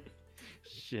already.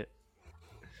 Shit.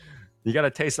 It's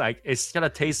gotta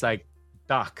taste like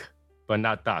duck, but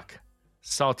not duck.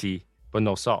 Salty, but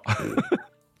no salt.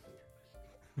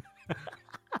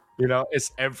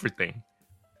 It's everything.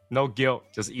 No guilt.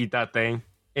 Just eat that thing.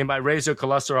 It might raise your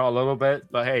cholesterol a little bit,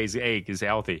 but hey, it's egg. It's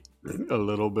healthy. A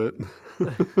little bit. A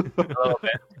little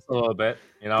bit. Just a little bit.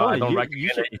 I Tony, don't you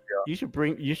recommend should- it.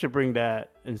 You should bring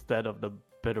that instead of the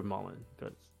bitter mullen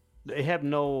because they have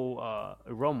no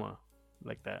aroma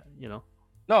like that.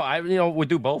 No, we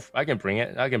do both. I can bring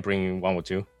it. I can bring one or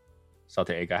two.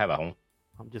 Salted egg. I have at home.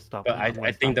 I'm just stopping. But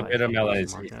I think the bitter melon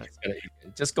is gonna,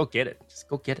 just go get it. Just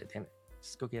go get it. Damn it.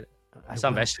 Just go get it.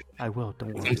 Some vegetable. I will.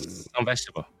 Don't worry. Some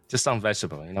vegetable. Just some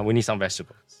vegetable. We need some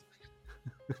vegetables.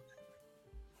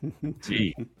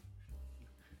 Gee.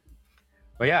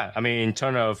 But yeah, I mean, in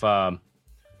terms of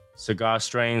cigar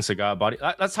strain, cigar body,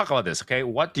 let's talk about this, okay?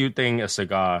 What do you think a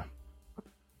cigar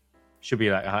should be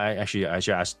like? I should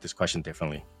ask this question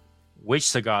differently. Which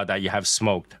cigar that you have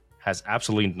smoked has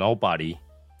absolutely no body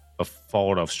but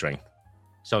full of strength?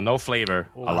 So no flavor,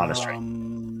 a lot of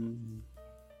strength.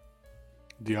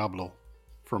 Diablo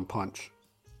from Punch.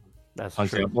 That's Punch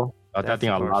true. Diablo? That thing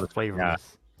a lot of flavor. yeah.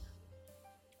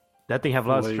 That thing have a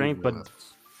lot of strength, but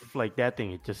Flavorless. like that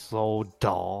thing is just so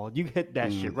dull. You hit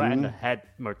that shit right in the head,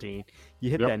 Martin. You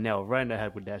hit Yep. that nail right in the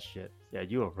head with that shit. Yeah,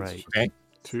 you are right. Okay.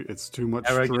 It's too much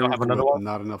Eric, you don't strength have another with one?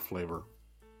 not enough flavor.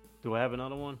 Do I have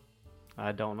another one?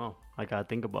 I don't know. I gotta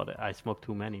think about it. I smoke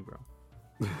too many, bro.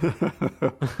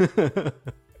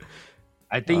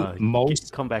 I think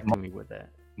Come back to me with that.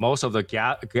 most of the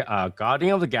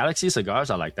Guardian of the Galaxy cigars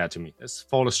are like that to me. It's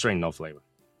full of strength, no flavor.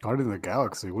 Guardian of the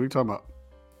Galaxy. What are you talking about?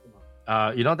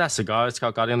 That cigar? It's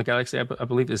called Guardian of the Galaxy. I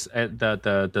believe it's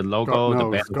the logo. Oh,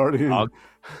 no, the it's band. Guardian. Oh,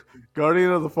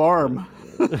 Guardian of the Farm.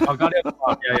 Guardian of the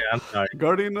Farm. Yeah, I'm sorry.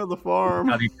 Guardian of the Farm.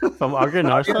 Guardian- From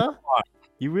Argonauta?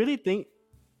 You really think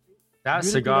That you really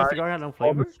think cigar, that cigar had no full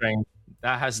of flavor? strength,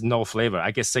 that has no flavor. I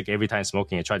get sick every time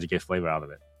smoking and try to get flavor out of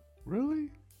it.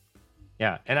 Really?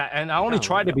 Yeah, and I only Kinda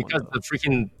tried like it that one, because the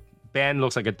freaking band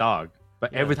looks like a dog.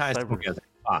 But Yeah, every time I Cypress. smoke it, I was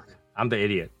like, fuck, I'm the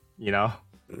idiot,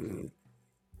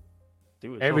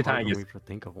 Dude, it's Every so hard time for you me to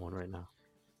think of one right now.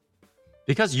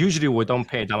 because usually we don't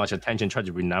pay that much attention, try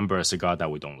to remember a cigar that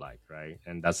we don't like, right?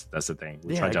 And that's the thing.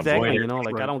 We try to exactly. avoid it. You know,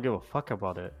 like I Right. don't give a fuck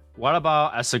about it. What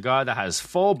about a cigar that has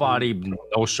full body,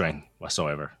 no strength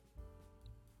whatsoever?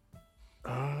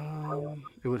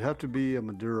 It would have to be a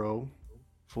Maduro.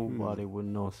 Full body with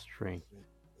no strength.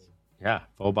 Yeah,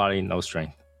 full body, no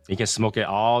strength. You can smoke it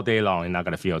all day long. You're not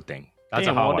gonna feel a thing. That's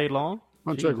Damn, a hard all one. day long.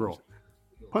 Puntegro.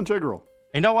 Puntegro.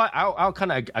 You know what? I'll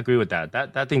kind of agree with that.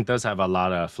 That thing does have a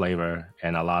lot of flavor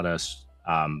and a lot of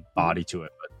body to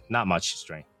it, but not much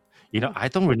strength. You know, I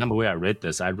don't remember where I read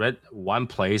this. I read one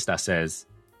place that says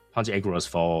Puntegro is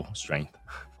full strength.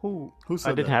 Who I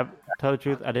said didn't that? have. Tell the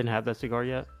truth, I didn't have that cigar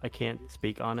yet. I can't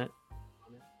speak on it.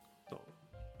 So,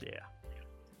 yeah.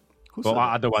 Who But said what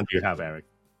that? other one do you have, Eric?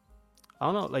 I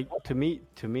don't know. Like to me,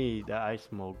 that I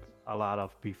smoked a lot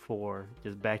of before,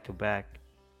 just back to back.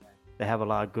 They have a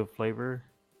lot of good flavor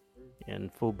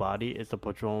and full body. It's a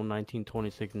Padron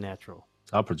 1926 Natural.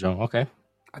 Al Padron. Okay.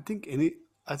 I think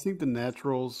the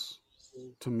naturals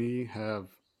to me have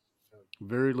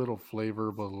very little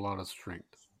flavor but a lot of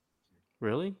strength.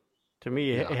 Really? To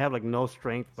me, it Yeah. have like no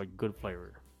strength but good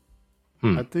flavor.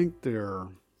 I think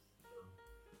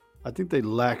they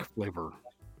lack flavor.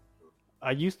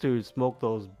 I used to smoke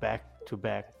those back to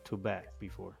back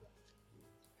before.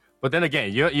 But then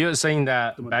again, you're saying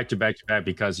that back to back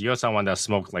because you're someone that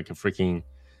smoked like a freaking,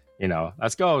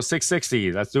 let's go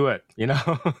 660, let's do it,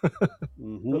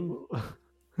 Hmm.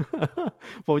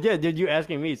 Well, yeah, did you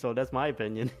asking me? So that's my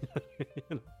opinion.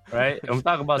 right? I'm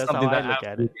talking about That's something how I that look at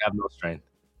absolutely have no strength.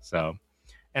 So,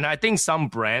 and I think some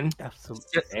brand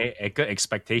Absolutely. a good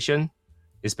expectation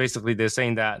is basically they're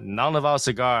saying that none of our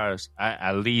cigars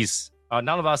are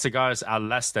none of our cigars are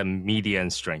less than medium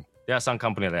strength. There are some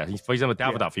companies that, for example,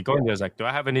 Davidoff, you go in there, it's like, do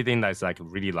I have anything that's like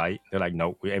really light? They're like,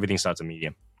 no, everything starts at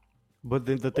medium. But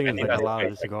the thing is, think like that's a lot okay.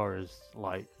 of the cigar is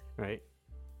light, right?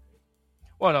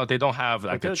 Well, no, they don't have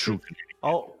like a Because- true.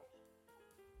 Oh,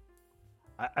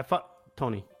 I thought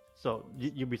Tony. So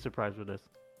you'd be surprised with this.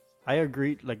 I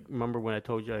agreed. Like, remember when I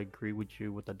told you I agree with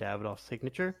you with the Davidoff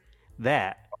signature?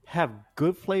 That have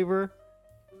good flavor,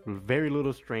 very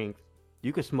little strength.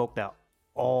 You can smoke that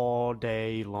all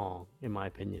day long, in my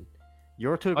opinion.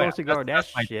 Your to-go yeah, cigar,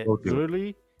 that's my shit, go-to.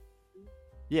 literally.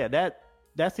 Yeah, that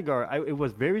cigar, it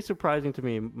was very surprising to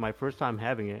me. My first time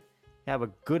having it, have a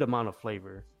good amount of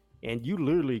flavor, and you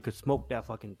literally could smoke that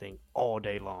fucking thing all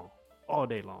day long,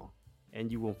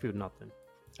 and you won't feel nothing.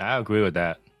 I agree with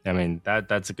that. I mean,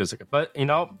 that's a good cigar. But,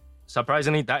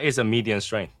 surprisingly, that is a medium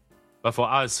strength. But for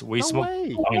us, we No smoke way.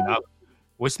 long enough.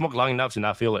 We smoke long enough to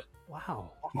not feel it.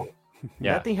 Wow.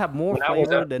 Yeah. That thing have more When I was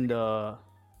flavor at- than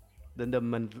the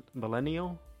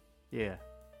millennial. Yeah,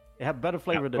 it have better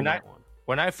flavor than when that one.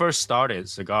 When I first started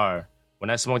when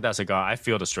I smoked that cigar, I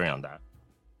feel the strain on that.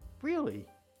 Really?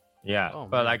 Yeah. Oh,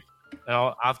 but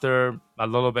man. after a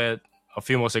little bit, a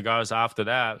few more cigars after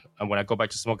that, and when I go back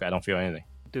to smoke, I don't feel anything.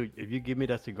 Dude, if you give me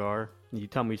that cigar and you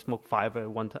tell me you smoke 5 at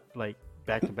one time, like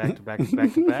back to back to back to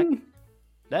back to back,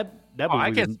 that Oh, I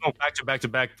would can be smoke back to back to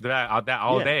back to that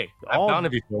all Yeah, day. all- I've done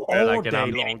it before. all like, day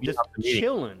I'm long, eating just after meeting.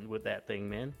 chilling with that thing,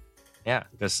 man. Yeah,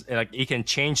 because like you can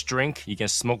change drink, you can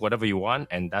smoke whatever you want,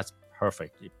 and that's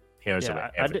perfect. It pairs with Yeah,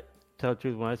 I everything. did tell the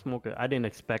truth. When I smoke it, I didn't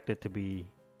expect it to be.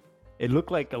 It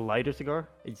looked like a lighter cigar.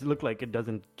 It looked like it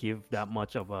doesn't give that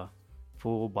much of a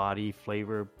full body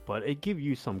flavor, but it gives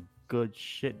you some good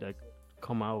shit that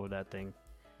come out with that thing.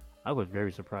 I was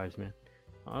very surprised, man.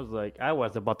 I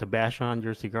was about to bash on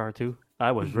your cigar too.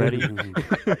 I was ready.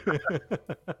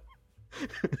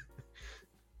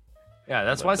 Yeah,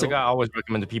 that's But one don't- cigar I always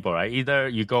recommend to people, right? Either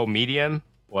you go medium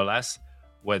or less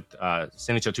with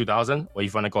Signature 2000, or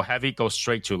if you want to go heavy, go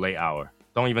straight to late hour.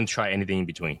 Don't even try anything in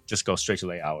between. Just go straight to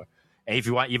late hour. And if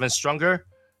you want even stronger,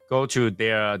 go to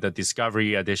the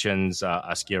Discovery Editions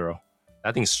Ascuro.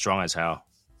 That thing's strong as hell.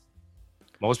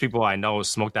 Most people I know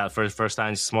smoke that first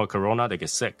time smoke Corona, they get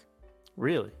sick.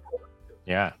 Really?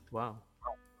 Yeah. Wow.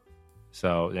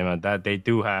 So that they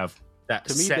do have that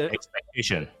To me, set the-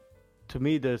 expectation. To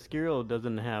me, the Skiro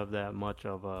doesn't have that much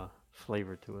of a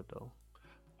flavor to it, though.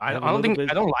 I have a don't little think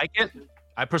bit- I don't like it.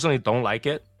 I personally don't like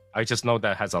it. I just know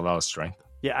that has a lot of strength.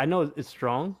 Yeah, I know it's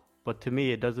strong, but to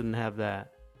me, it doesn't have that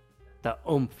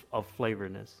oomph of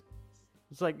flavorness.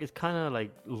 It's kind of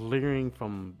like leering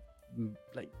from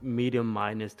like medium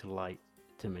minus to light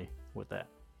to me with the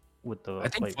I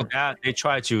think flavor. for that they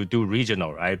try to do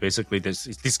regional, right? Basically, this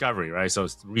is Discovery, right? So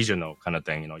it's regional kind of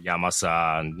thing,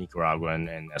 Yamasa, Nicaraguan,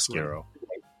 and Esquiro.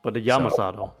 But the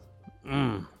Yamasa though,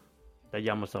 that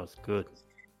Yamasa is good.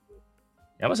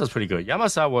 Yamasa's pretty good.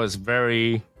 Yamasa was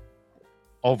very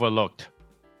overlooked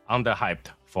underhyped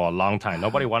for a long time.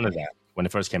 Nobody wanted that when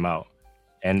it first came out.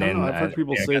 And then I've heard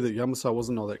people say that Yamasa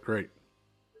wasn't all that great.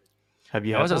 Have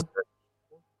you had one?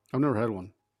 I've never had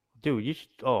one. Dude, you should,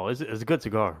 it's a good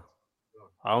cigar.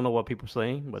 I don't know what people are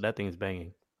saying, but that thing is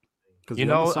banging. Because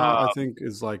Yamasa, I think,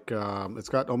 is like it's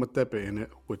got ometepe in it,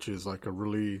 which is like a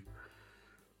really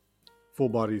full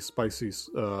body spicy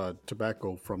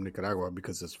tobacco from Nicaragua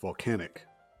because it's volcanic.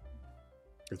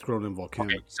 It's grown in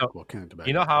volcanic tobacco.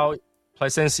 You know how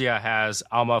Plasencia has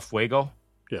Alma Fuego?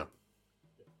 Yeah.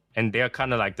 And they're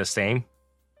kind of like the same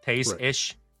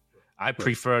taste-ish. Right. I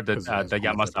prefer the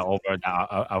Yamasa over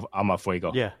the Alma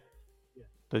Fuego. Yeah.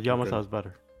 The Yamasa is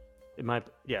better. It might,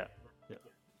 yeah.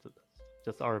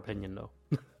 Just our opinion, though.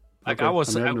 Like I was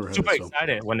super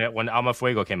excited when Alma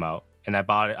Fuego came out, and I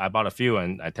bought a few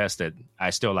and I tested. I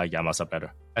still like Yamasa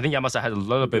better. I think Yamasa has a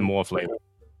little bit more flavor.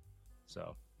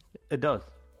 So it does.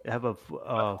 It have a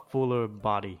fuller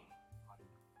body.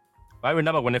 I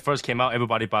remember when it first came out,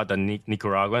 everybody bought the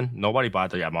Nicaraguan. Nobody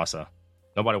bought the Yamasa.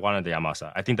 Nobody wanted the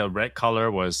Yamasa. I think the red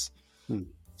color was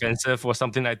offensive or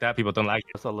something like that. People don't like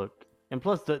it. So look, and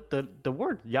plus the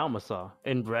word Yamasa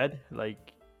in red,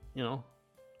 like, you know,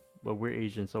 but we're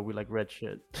Asian, so we like red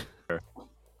shit.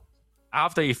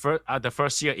 After the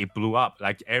first year, it blew up.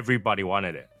 Like everybody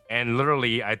wanted it, and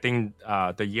literally, I think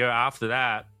the year after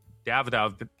that, they have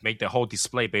to make the whole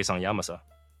display based on Yamasa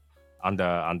on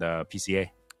the PCA.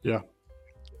 Yeah,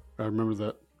 I remember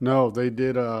that. No, they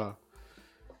did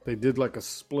like a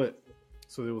split,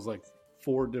 so there was like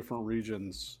 4 different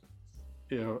regions,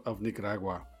 of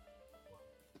Nicaragua.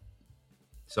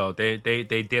 So they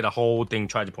did a whole thing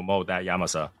trying to promote that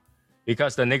Yamasa,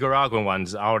 because the Nicaraguan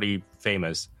one's already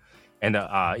famous, and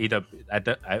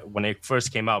when it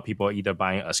first came out, people were either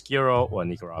buying Oscuro or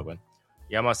Nicaraguan.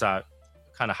 Yamasa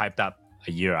kind of hyped up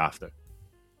a year after.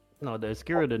 No, the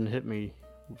Oscuro didn't hit me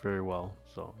very well,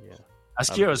 so yeah.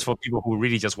 Oscuro is for people who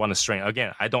really just want a strength.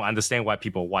 Again, I don't understand why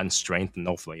people want strength and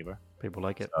no flavor. People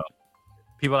like it. So,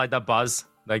 people like that buzz,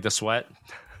 like the sweat.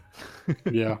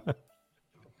 Yeah.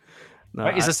 No,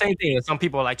 right? It's the same thing. Some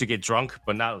people like to get drunk,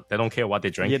 but now they don't care what they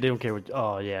drink. Yeah, they don't care.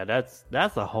 Oh, yeah, that's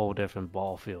a whole different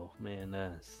ball field, man.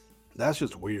 That's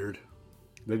just weird.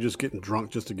 They're just getting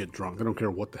drunk just to get drunk. They don't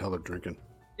care what the hell they're drinking.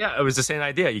 Yeah, it was the same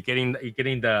idea. You're getting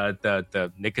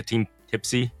the nicotine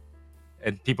tipsy,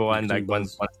 and people want that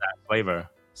flavor.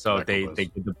 So they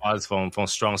get the buzz from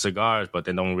strong cigars, but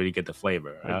they don't really get the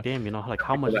flavor. Like, damn, like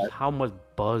how much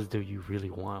buzz do you really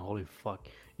want? Holy fuck.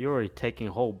 You're already taking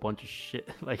a whole bunch of shit,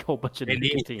 like a whole bunch of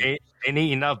nicotine. They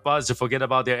need enough buzz to forget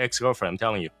about their ex-girlfriend, I'm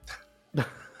telling you.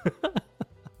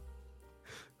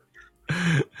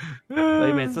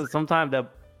 Like, man, so sometimes that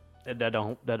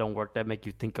don't work. That make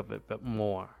you think of it, but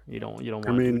more. You don't want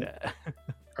to do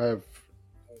that.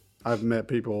 I've met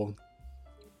people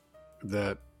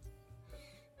that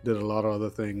did a lot of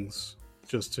other things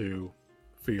just to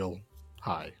feel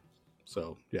high.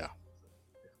 So yeah,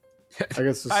 I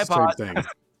guess it's the same thing.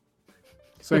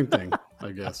 Same thing,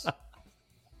 I guess.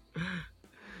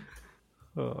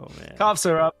 Oh man. Cough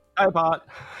syrup, iPod.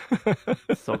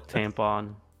 Soak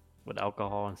tampon with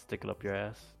alcohol and stick it up your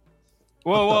ass.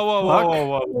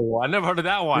 Whoa. I never heard of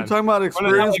that one. You talking about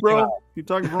experience, bro? You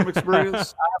talking from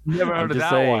experience? I've never heard of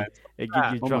that one. It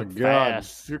gives you drunk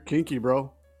fast. You're kinky,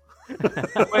 bro.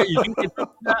 Wait, you can get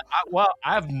that? Well,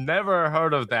 I've never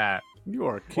heard of that. You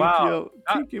are a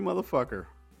kinky motherfucker.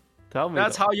 Tell me.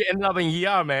 That's how you ended up in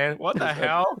ER, man. What the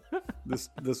hell? This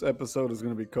episode is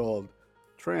going to be called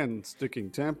 "Tran sticking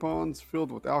tampons filled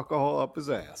with alcohol up his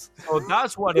ass." Oh,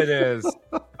 that's what it is.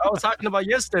 I was talking about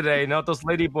yesterday. Those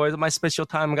lady boys. My special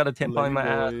time. I got a tampon in my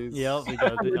ass.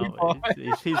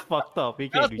 Yep, he's fucked up. He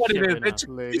can't that's what it is.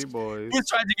 Lady boys. He's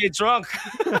trying to get drunk.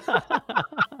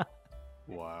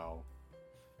 Wow.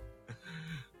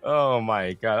 Oh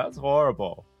my god, that's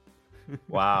horrible.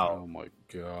 Wow. Oh my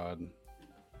god.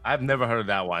 I've never heard of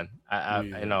that one. I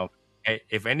know. Hey,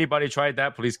 if anybody tried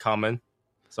that, please comment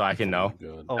so I can know.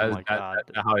 Oh my god,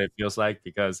 that's how it feels like,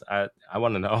 because I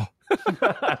want to know.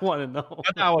 I want to know.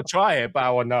 I will try it, but I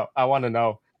want to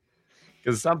know,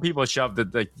 because some people shove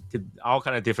all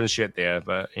kind of different shit there,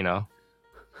 but yeah.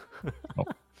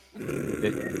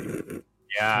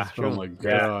 Oh my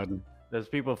god. There's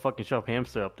people fucking shove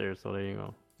hamster up there, so there you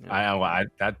go. Yeah.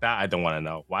 I don't want to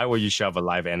know. Why would you shove a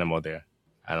live animal there?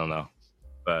 I don't know.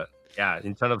 But yeah,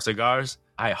 in terms of cigars,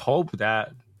 I hope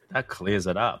that clears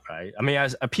it up, right? I mean,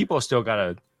 as people still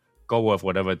gotta go with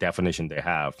whatever definition they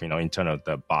have, in terms of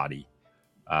the body.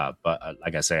 But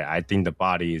like I say, I think the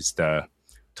body is the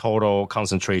total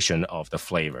concentration of the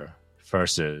flavor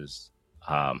versus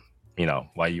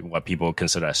what people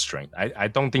consider as strength. I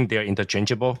don't think they're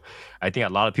interchangeable. I think a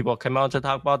lot of people come out to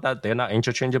talk about that. They're not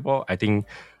interchangeable. I think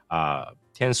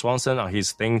Ken Swanson on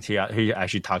his thing, he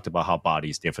actually talked about how body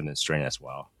is different than strength as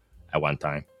well at one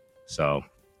time. So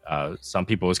some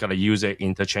people is gonna use it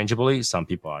interchangeably. Some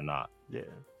people are not. Yeah,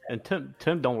 and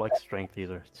Tim don't like strength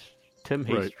either. Tim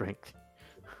hates strength.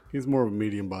 He's more of a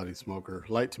medium body smoker,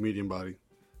 light to medium body.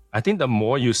 I think the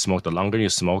more you smoke, the longer you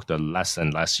smoke, the less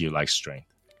and less you like strength.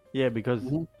 Yeah, because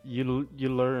you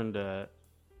learn that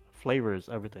flavor is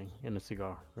everything in a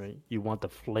cigar, right? You want the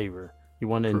flavor. You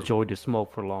want to enjoy the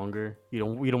smoke for longer. You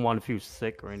don't want to feel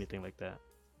sick or anything like that.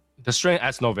 The strength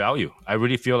adds no value. I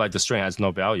really feel like the strength adds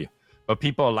no value. But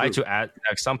people like to add,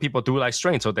 like some people do like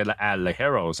strength, so they add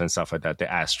Ligeros and stuff like that. They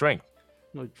add strength.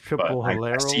 Like triple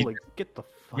Halero, like get the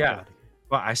fuck out of here.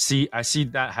 But I see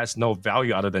that has no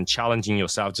value other than challenging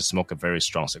yourself to smoke a very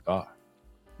strong cigar.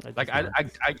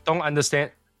 I don't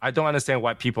understand. I don't understand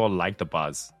why people like the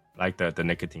buzz, like the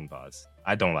nicotine buzz.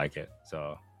 I don't like it.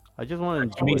 So I just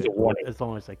want to enjoy it as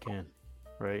long as I can,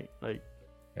 right? Like,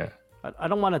 yeah. I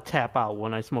don't want to tap out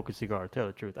when I smoke a cigar. To tell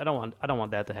the truth, I don't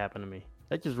want that to happen to me.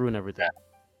 That just ruin everything.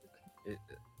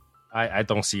 I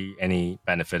don't see any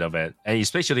benefit of it, and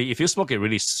especially if you smoke a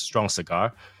really strong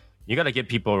cigar, you gotta get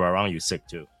people around you sick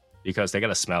too, because they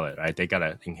gotta smell it, right? They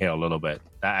gotta inhale a little bit.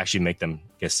 That actually make them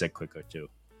get sick quicker too.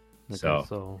 Okay,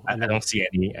 so I don't see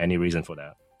any reason for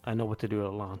that. I know what to do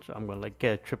at launch. I'm gonna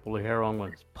get a triple Hero. I'm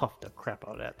gonna puff the crap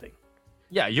out of that thing.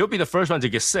 Yeah, you'll be the first one to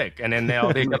get sick, and then they're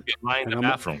gonna be lying in the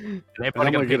bathroom. And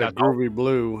I'm gonna get a groovy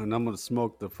blue, and I'm gonna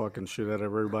smoke the fucking shit out of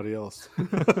everybody else.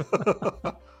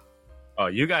 Oh,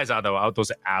 you guys are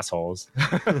those assholes.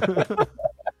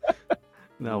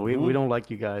 No, we don't like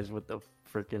you guys with the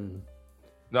freaking.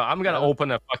 No, I'm gonna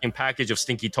open a fucking package of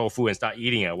stinky tofu and start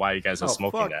eating it while you guys are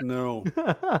smoking that. No.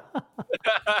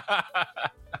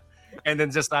 And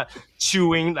then just start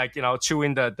chewing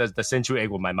the century egg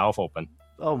with my mouth open.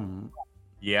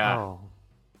 Yeah. Oh.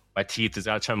 My teeth is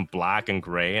gonna turn black and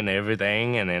gray and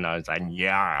everything, and then I was like,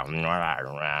 yeah.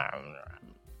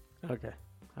 Okay.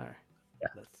 All right. Yeah.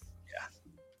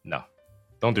 No,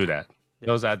 don't do that.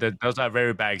 Those are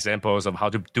very bad examples of how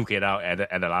to duke it out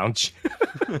at a lounge.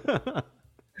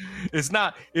 It's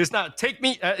not take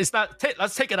me.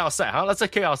 Let's take it outside, huh? Let's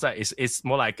take it outside. It's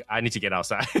more like I need to get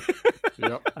outside.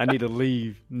 Yep. I need to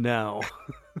leave now.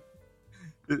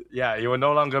 Yeah, you will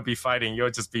no longer be fighting.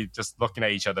 You'll just be looking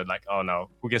at each other like, oh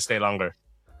no, who can stay longer?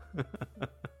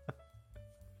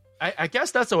 I guess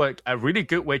that's a really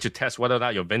good way to test whether or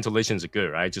not your ventilation is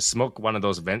good, right? Just smoke one of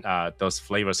those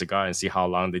flavor cigar and see how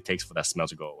long it takes for that smell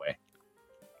to go away.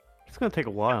 It's gonna take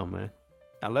a while, man.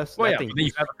 Unless but if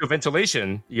you have good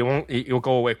ventilation, you'll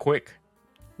go away quick.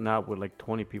 Not with like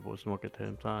 20 people smoke at the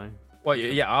same time. Well,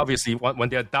 yeah, obviously when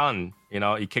they're done,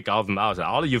 you kick all of them out.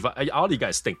 All you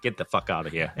guys stink. Get the fuck out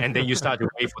of here. And then you start to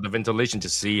wait for the ventilation to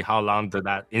see how long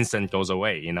that incense goes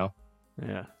away.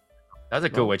 Yeah. That's a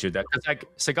good way to do that. Because like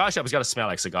cigar shop's got to smell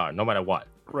like cigar, no matter what.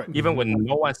 Right. Even when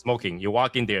no one's smoking, you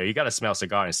walk in there, you got to smell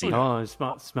cigar and see. Oh, it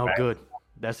smell good.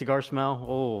 That cigar smell.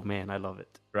 Oh man, I love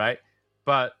it. Right,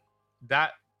 but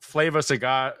that flavor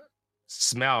cigar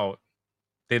smell,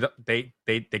 they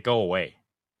go away.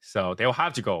 So they'll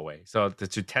have to go away. So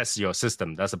to test your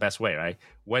system, that's the best way, right?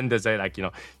 When does it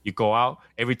you go out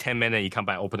every 10 minutes, you come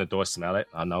back, open the door, smell it.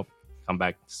 Oh no. Come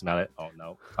back, smell it. Oh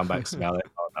no. Come back, smell it.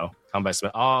 Oh no. Come back,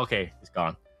 smell. Oh, okay, it's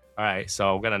gone. All right,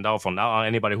 so we're gonna know from now on.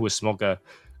 Anybody who smoke a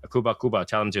Cuba,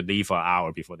 tell them to leave for an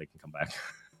hour before they can come back.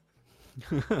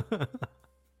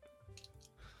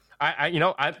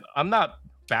 I'm not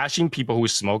bashing people who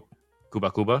smoke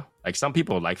Cuba. Like some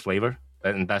people like flavor,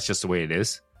 and that's just the way it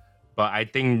is. But I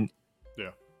think,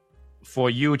 for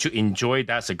you to enjoy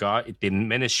that cigar, it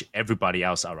diminishes everybody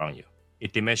else around you.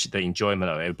 It diminishes the enjoyment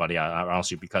of everybody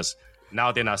around you because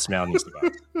now they're not smelling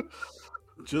cigars.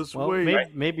 Just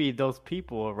wait. Maybe those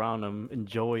people around them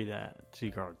enjoy that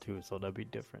cigar too, so that'd be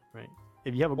different, right?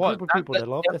 If you have a group of people that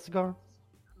love that cigar,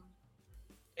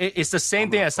 it's the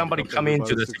same thing as somebody coming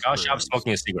into the cigar shop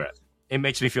smoking a cigarette. It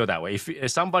makes me feel that way.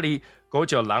 If somebody go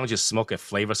to a lounge and smoke a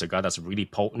flavor cigar that's really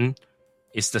potent,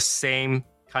 it's the same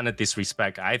kind of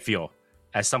disrespect I feel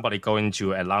as somebody going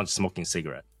to a lounge smoking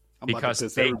cigarette. Because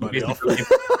they right,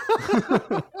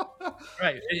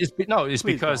 it's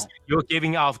because you're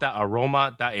giving off that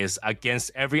aroma that is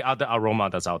against every other aroma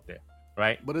that's out there,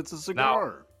 right? But it's a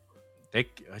cigar. Now,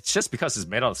 it's just because it's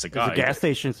made out of cigar. It's a gas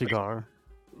station cigar.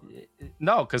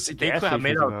 No, because they could have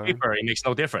made it out of paper. It makes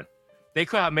no difference. They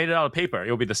could have made it out of paper.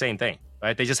 It'll be the same thing,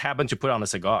 right? They just happen to put on a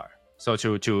cigar. So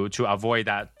to avoid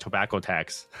that tobacco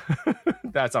tax,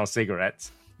 that's on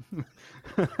cigarettes.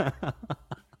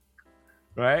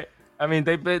 Right? I mean,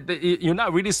 you're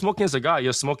not really smoking a cigar.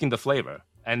 You're smoking the flavor,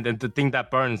 and then the thing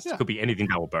that burns could be anything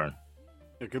that will burn.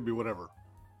 It could be whatever.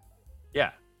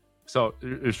 Yeah. So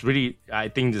it's really, I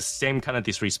think, the same kind of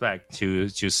disrespect to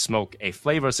smoke a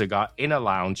flavor cigar in a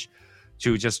lounge,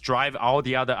 to just drive all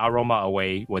the other aroma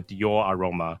away with your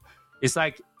aroma. It's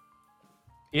like,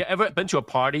 you ever been to a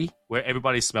party where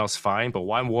everybody smells fine, but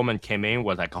one woman came in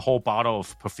with like a whole bottle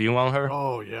of perfume on her?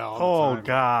 Oh, yeah. Oh,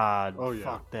 God. Oh, yeah.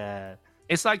 Fuck that.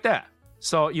 It's like that.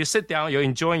 So you sit down, you're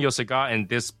enjoying your cigar, and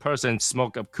this person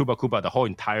smoked up Cuba Cuba. The whole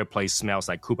entire place smells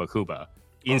like Cuba Cuba.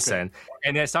 Incense.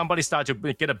 And then somebody starts to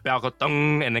get a bell, go,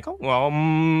 dong, and they go,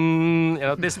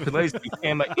 this place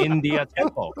became an India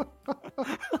temple.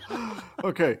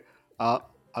 Okay. I'll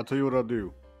tell you what I'll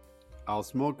do. I'll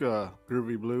smoke a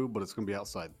Groovy Blue, but it's going to be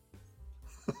outside.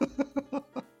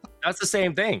 That's the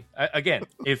same thing. Again,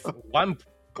 if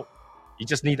you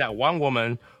just need that one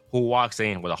woman who walks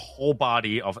in with a whole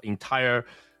body of entire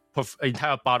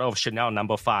bottle of Chanel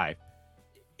No. 5,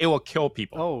 it will kill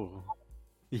people. Oh,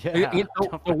 yeah.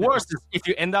 The worst is if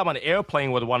you end up on an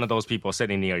airplane with one of those people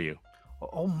sitting near you.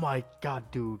 Oh my God,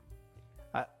 dude!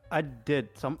 I did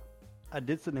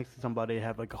sit next to somebody that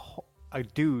have like a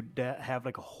dude that have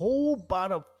like a whole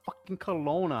bottle of fucking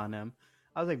cologne on him.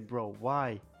 I was like, bro,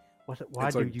 why? Why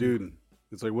it's do like, you? Dude,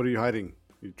 it's like, what are you hiding?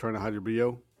 You trying to hide your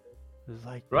BO? It's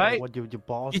like, right? What your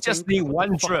balls? You just stink? need What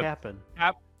one the fuck drip. happened?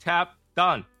 Tap,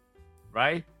 done.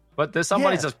 Right? But there's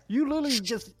somebody Yeah, just you literally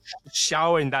just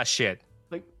showering that shit.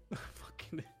 like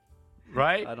fucking.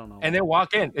 Right? I don't know. And then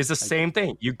walk in. It's the same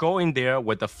thing. You go in there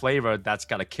with the flavor that's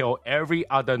gonna kill every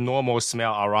other normal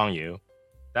smell around you.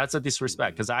 That's a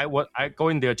disrespect. Because I go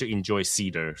in there to enjoy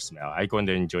cedar smell. I go in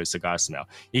there to enjoy cigar smell.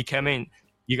 You come in,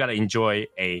 you gotta enjoy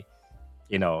a,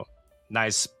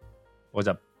 nice, what's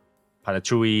up,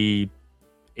 patchouli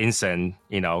incense,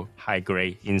 high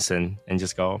grade incense, and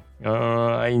just go,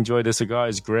 I enjoy the cigar.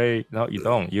 It's great. No, you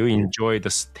don't. You enjoy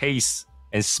the taste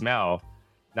and smell,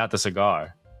 not the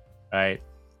cigar. Right?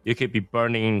 You could be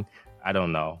burning, I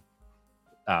don't know,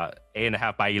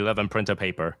 8.5 by 11 printer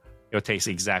paper. It'll taste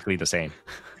exactly the same.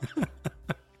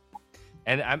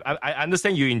 And I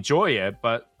understand you enjoy it,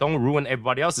 but don't ruin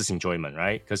everybody else's enjoyment,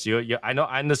 right? Because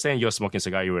I understand you're smoking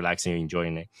cigar, you're relaxing, you're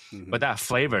enjoying it, but that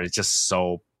flavor is just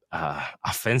so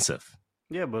offensive.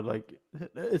 Yeah, but like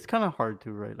it's kind of hard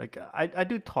to, right? Like I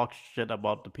do talk shit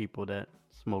about the people that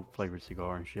smoke flavored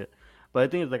cigar and shit, but the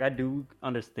thing is, like, I do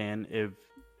understand if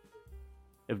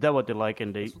that's what they like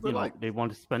and they they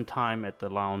want to spend time at the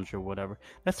lounge or whatever.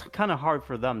 That's kind of hard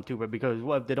for them too, right? Because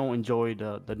what if they don't enjoy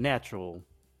the natural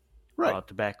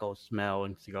tobacco smell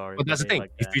and cigars? But that's the thing.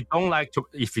 Like if you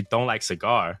don't like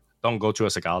cigar, don't go to a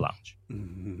cigar lounge.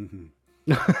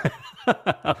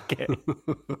 Okay.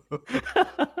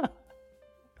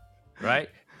 Right?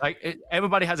 Like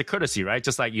everybody has a courtesy, right?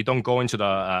 Just like you don't go into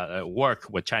the work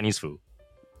with Chinese food.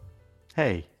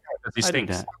 Hey, It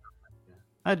stinks.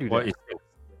 I do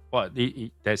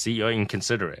that. That's you're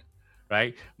inconsiderate,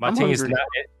 right? Martin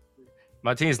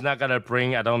is not gonna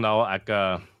bring, I don't know,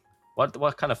 like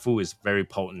what kind of food is very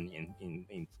potent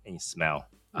in smell.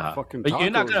 Fucking but you're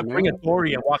not tacos, gonna bring a man.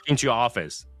 dorian walk into your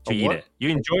office to eat what? it. You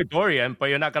enjoy dorian, but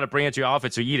you're not gonna bring it to your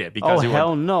office to eat it because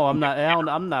hell no, I'm not.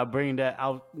 I'm not bringing that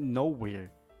out nowhere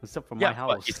except for my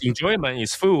house. But it's enjoyment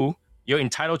is food. You're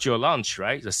entitled to your lunch,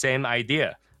 right? The same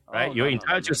idea, right? You're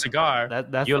entitled to a cigar.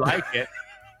 That's you like it,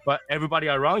 but everybody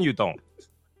around you don't.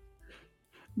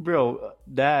 Bro,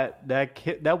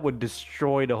 that would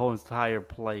destroy the whole entire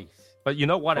place. But you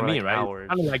know what I For mean, like right? hours.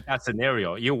 Kind of like that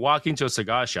scenario. You walk into a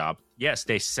cigar shop. Yes,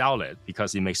 they sell it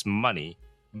because it makes money,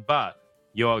 but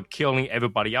you're killing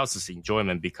everybody else's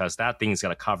enjoyment because that thing is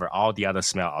gonna cover all the other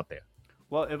smell out there.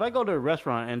 Well, if I go to a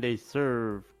restaurant and they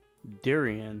serve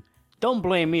durian, don't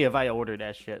blame me if I order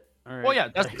that shit. All right? Well, yeah,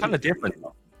 that's kind of different.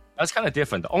 Though. That's kind of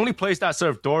different. The only place that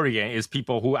serve durian is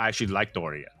people who actually like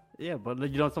durian. Yeah, but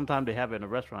sometimes they have it in a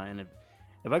restaurant, and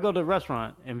if I go to a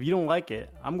restaurant and if you don't like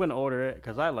it, I'm gonna order it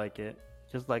because I like it.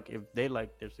 Just like if they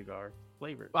like their cigar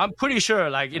flavor. I'm pretty sure,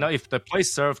 like, if the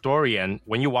place serves durian,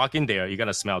 when you walk in there, you're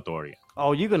gonna smell durian.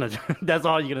 Oh, you're gonna. That's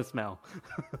all you're gonna smell.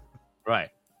 Right.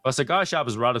 But cigar shop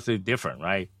is relatively different,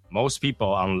 right? Most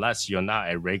people, unless you're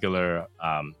not a regular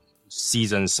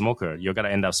seasoned smoker, you're gonna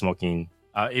end up smoking.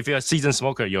 If you're a seasoned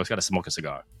smoker, you're gonna smoke a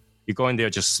cigar. You go in there,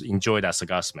 just enjoy that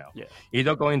cigar smell. Yeah. You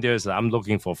don't go in there, I'm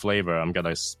looking for flavor. I'm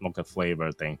gonna smoke a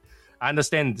flavor thing. I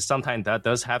understand sometimes that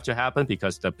does have to happen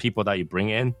because the people that you bring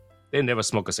in, they never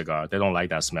smoke a cigar. They don't like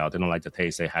that smell. They don't like the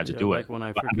taste. They had to do like it. when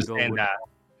I But freaking understand that.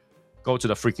 Go to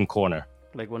the freaking corner.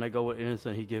 Like when I go with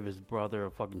Innocent, he gave his brother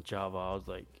a fucking Java. I was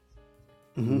like,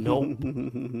 nope,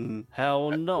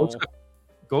 hell no.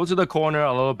 go to the corner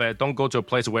a little bit. Don't go to a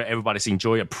place where everybody's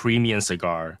enjoying a premium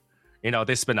cigar.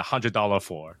 They spend $100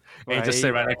 for, and you just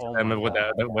sit right next to them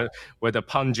with a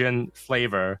pungent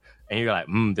flavor, and you're like,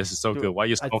 this is so good. Why are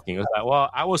you smoking? It's like,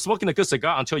 well, I was smoking a good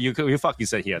cigar until you fucking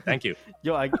sit here. Thank you.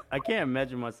 Yo, I can't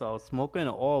imagine myself smoking an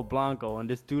oil blanco and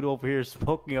this dude over here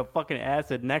smoking a fucking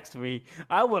acid next to me.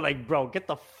 I would like, bro, get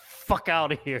the fuck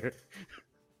out of here.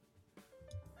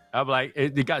 I'm like,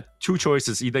 you got two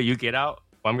choices. Either you get out,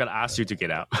 or I'm gonna ask you to get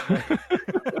out.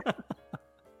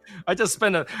 I just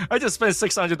spent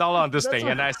 $600 on this thing,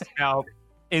 and I smell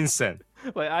insane.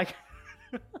 Like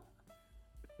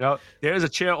there's a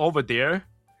chair over there.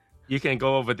 You can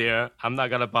go over there. I'm not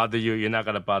gonna bother you. You're not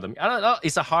gonna bother me. I don't know.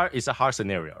 It's a hard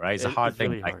scenario, right? It's a hard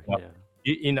thing. Really like, hard,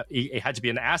 it had to be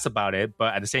an ass about it,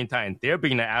 but at the same time, they're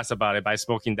being an ass about it by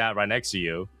smoking that right next to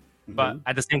you. Mm-hmm. But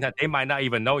at the same time, they might not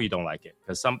even know you don't like it,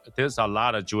 because there's a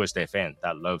lot of Jewish Day fans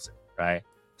that loves it, right?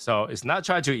 So it's not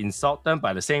trying to insult them, but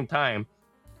at the same time,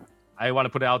 I want to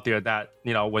put it out there that,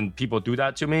 when people do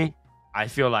that to me, I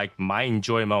feel like my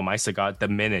enjoyment of my cigar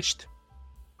diminished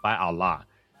by a lot.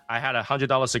 I had a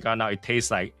 $100 cigar. Now it tastes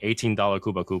like $18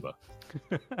 Cuba Cuba.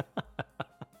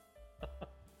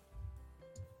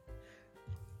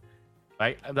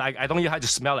 Right? Like, I don't even have to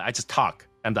smell it. I just talk.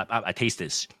 I'm like, I taste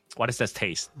this. What does this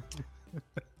taste?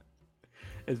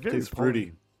 It's very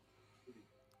fruity.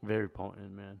 Very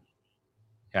potent, man.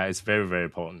 Yeah, it's very, very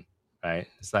potent. Right?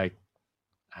 It's like,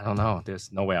 I don't know.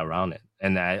 There's no way around it.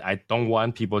 And I don't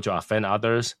want people to offend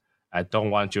others. I don't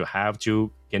want to have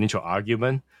to get into an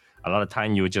argument. A lot of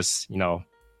time you just,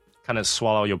 kind of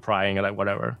swallow your pride and you're like,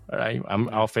 whatever. All right,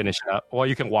 I'll finish it up. Or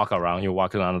you can walk around. You're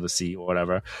walking around the seat or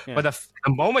whatever. Yeah. But the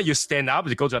moment you stand up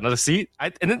to go to another seat,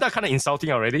 isn't that kind of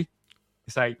insulting already?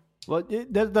 It's like... Well,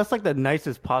 that's like the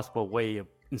nicest possible way of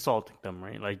insulting them,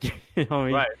 right? Like, you know what I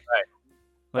mean? Right.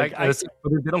 Like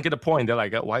they don't get the point. They're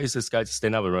like, why is this guy just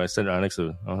standing up and sitting right next to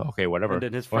him? Oh, okay, whatever. And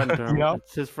then his friend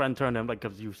turned him like,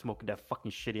 because you smoking that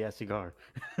fucking shitty ass cigar.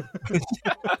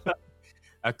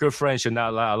 A good friend should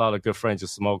not allow a lot of good friends to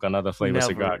smoke another flavor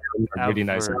cigar. A really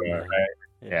nice cigar,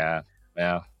 right?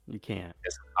 Yeah. You can't.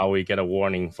 That's how we get a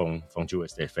warning from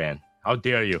Jewish Day fan. How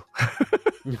dare you?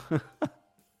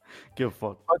 Give a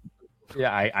fuck.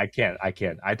 Yeah, I can't.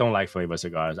 I don't like flavor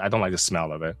cigars. I don't like the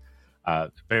smell of it.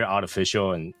 Very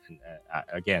artificial, and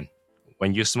again,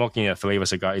 when you're smoking a flavor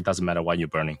cigar, it doesn't matter what you're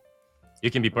burning.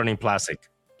 You can be burning plastic,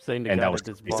 and that was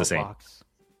the same.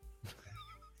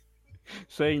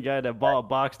 Same guy that bought a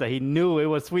box that he knew it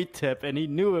was sweet tip and he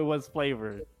knew it was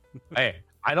flavored. Hey,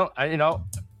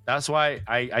 that's why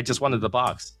I just wanted the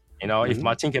box. If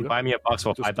Martin can buy me a box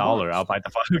for $5, I'll buy the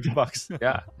fucking box.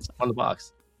 Yeah, it's on the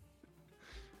box.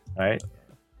 Right?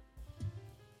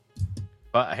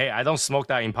 But hey, I don't smoke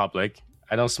that in public.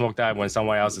 I don't smoke that when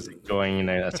someone else is enjoying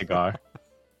a cigar.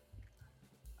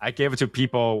 I gave it to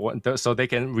people so they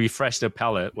can refresh their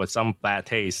palate with some bad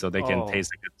taste, so they can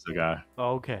taste a good cigar.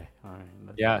 Okay, all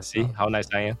right. That's see how nice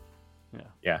I am.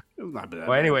 Yeah. It was not bad.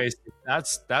 Well, anyways,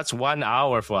 that's 1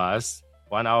 hour for us.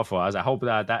 1 hour for us. I hope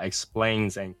that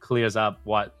explains and clears up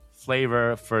what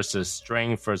flavor versus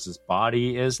strength versus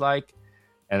body is like.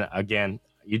 And again,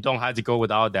 you don't have to go with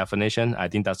our definition. I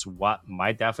think that's what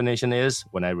my definition is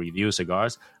when I review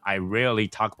cigars. I rarely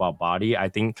talk about body. I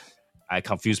think I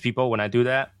confuse people when I do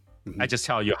that. Mm-hmm. I just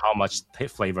tell you how much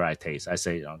flavor I taste. I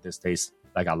say, this tastes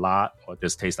like a lot, or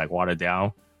this tastes like watered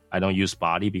down. I don't use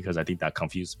body because I think that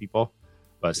confuses people.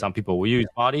 But some people will use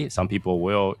body. Some people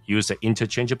will use it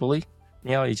interchangeably.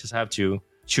 You just have to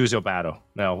choose your battle.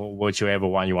 Now, whichever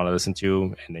one you want to listen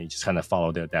to, and then you just kind of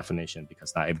follow their definition,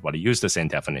 because not everybody uses the same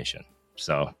definition.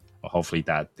 So hopefully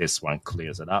this one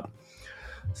clears it up.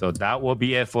 So that will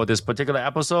be it for this particular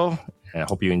episode. And I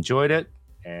hope you enjoyed it.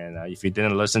 And if you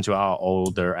didn't listen to our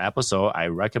older episode, I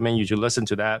recommend you to listen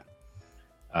to that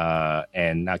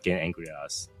and not get angry at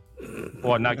us.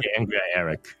 Or not get angry at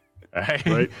Eric.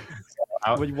 Right?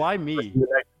 So why me?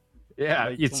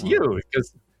 It's you.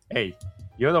 Because, hey,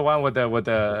 you're the one with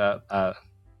the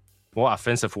more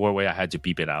offensive word where I had to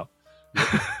beep it out.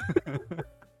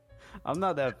 I'm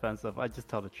not that offensive. I just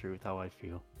tell the truth, how I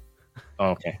feel.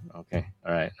 Okay. All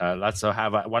right. Let's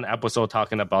have one episode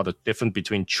talking about the difference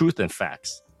between truth and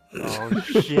facts. Oh,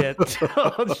 shit.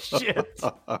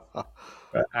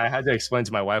 I had to explain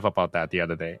to my wife about that the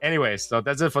other day. Anyway, so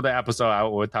that's it for the episode. I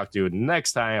will talk to you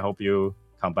next time. I hope you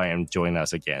come by and join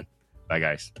us again. Bye,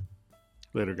 guys.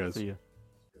 Later, guys. See ya.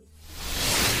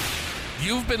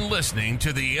 You've been listening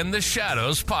to the In the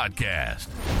Shadows podcast.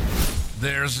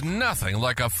 There's nothing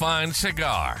like a fine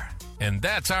cigar, and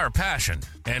that's our passion.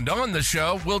 And on the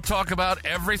show, we'll talk about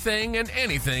everything and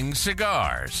anything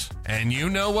cigars. And you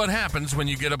know what happens when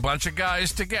you get a bunch of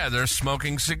guys together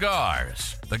smoking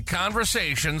cigars. The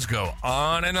conversations go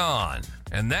on.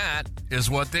 And that is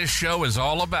what this show is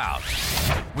all about.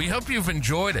 We hope you've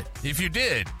enjoyed it. If you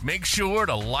did, make sure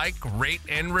to like, rate,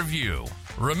 and review.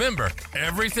 Remember,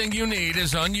 everything you need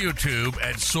is on YouTube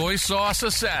at Soy Sauce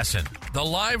Assassin. The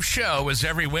live show is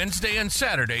every Wednesday and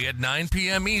Saturday at 9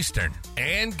 p.m. Eastern.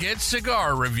 And get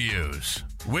cigar reviews.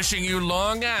 Wishing you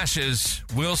long ashes.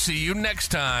 We'll see you next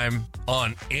time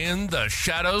on In the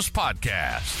Shadows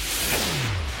Podcast.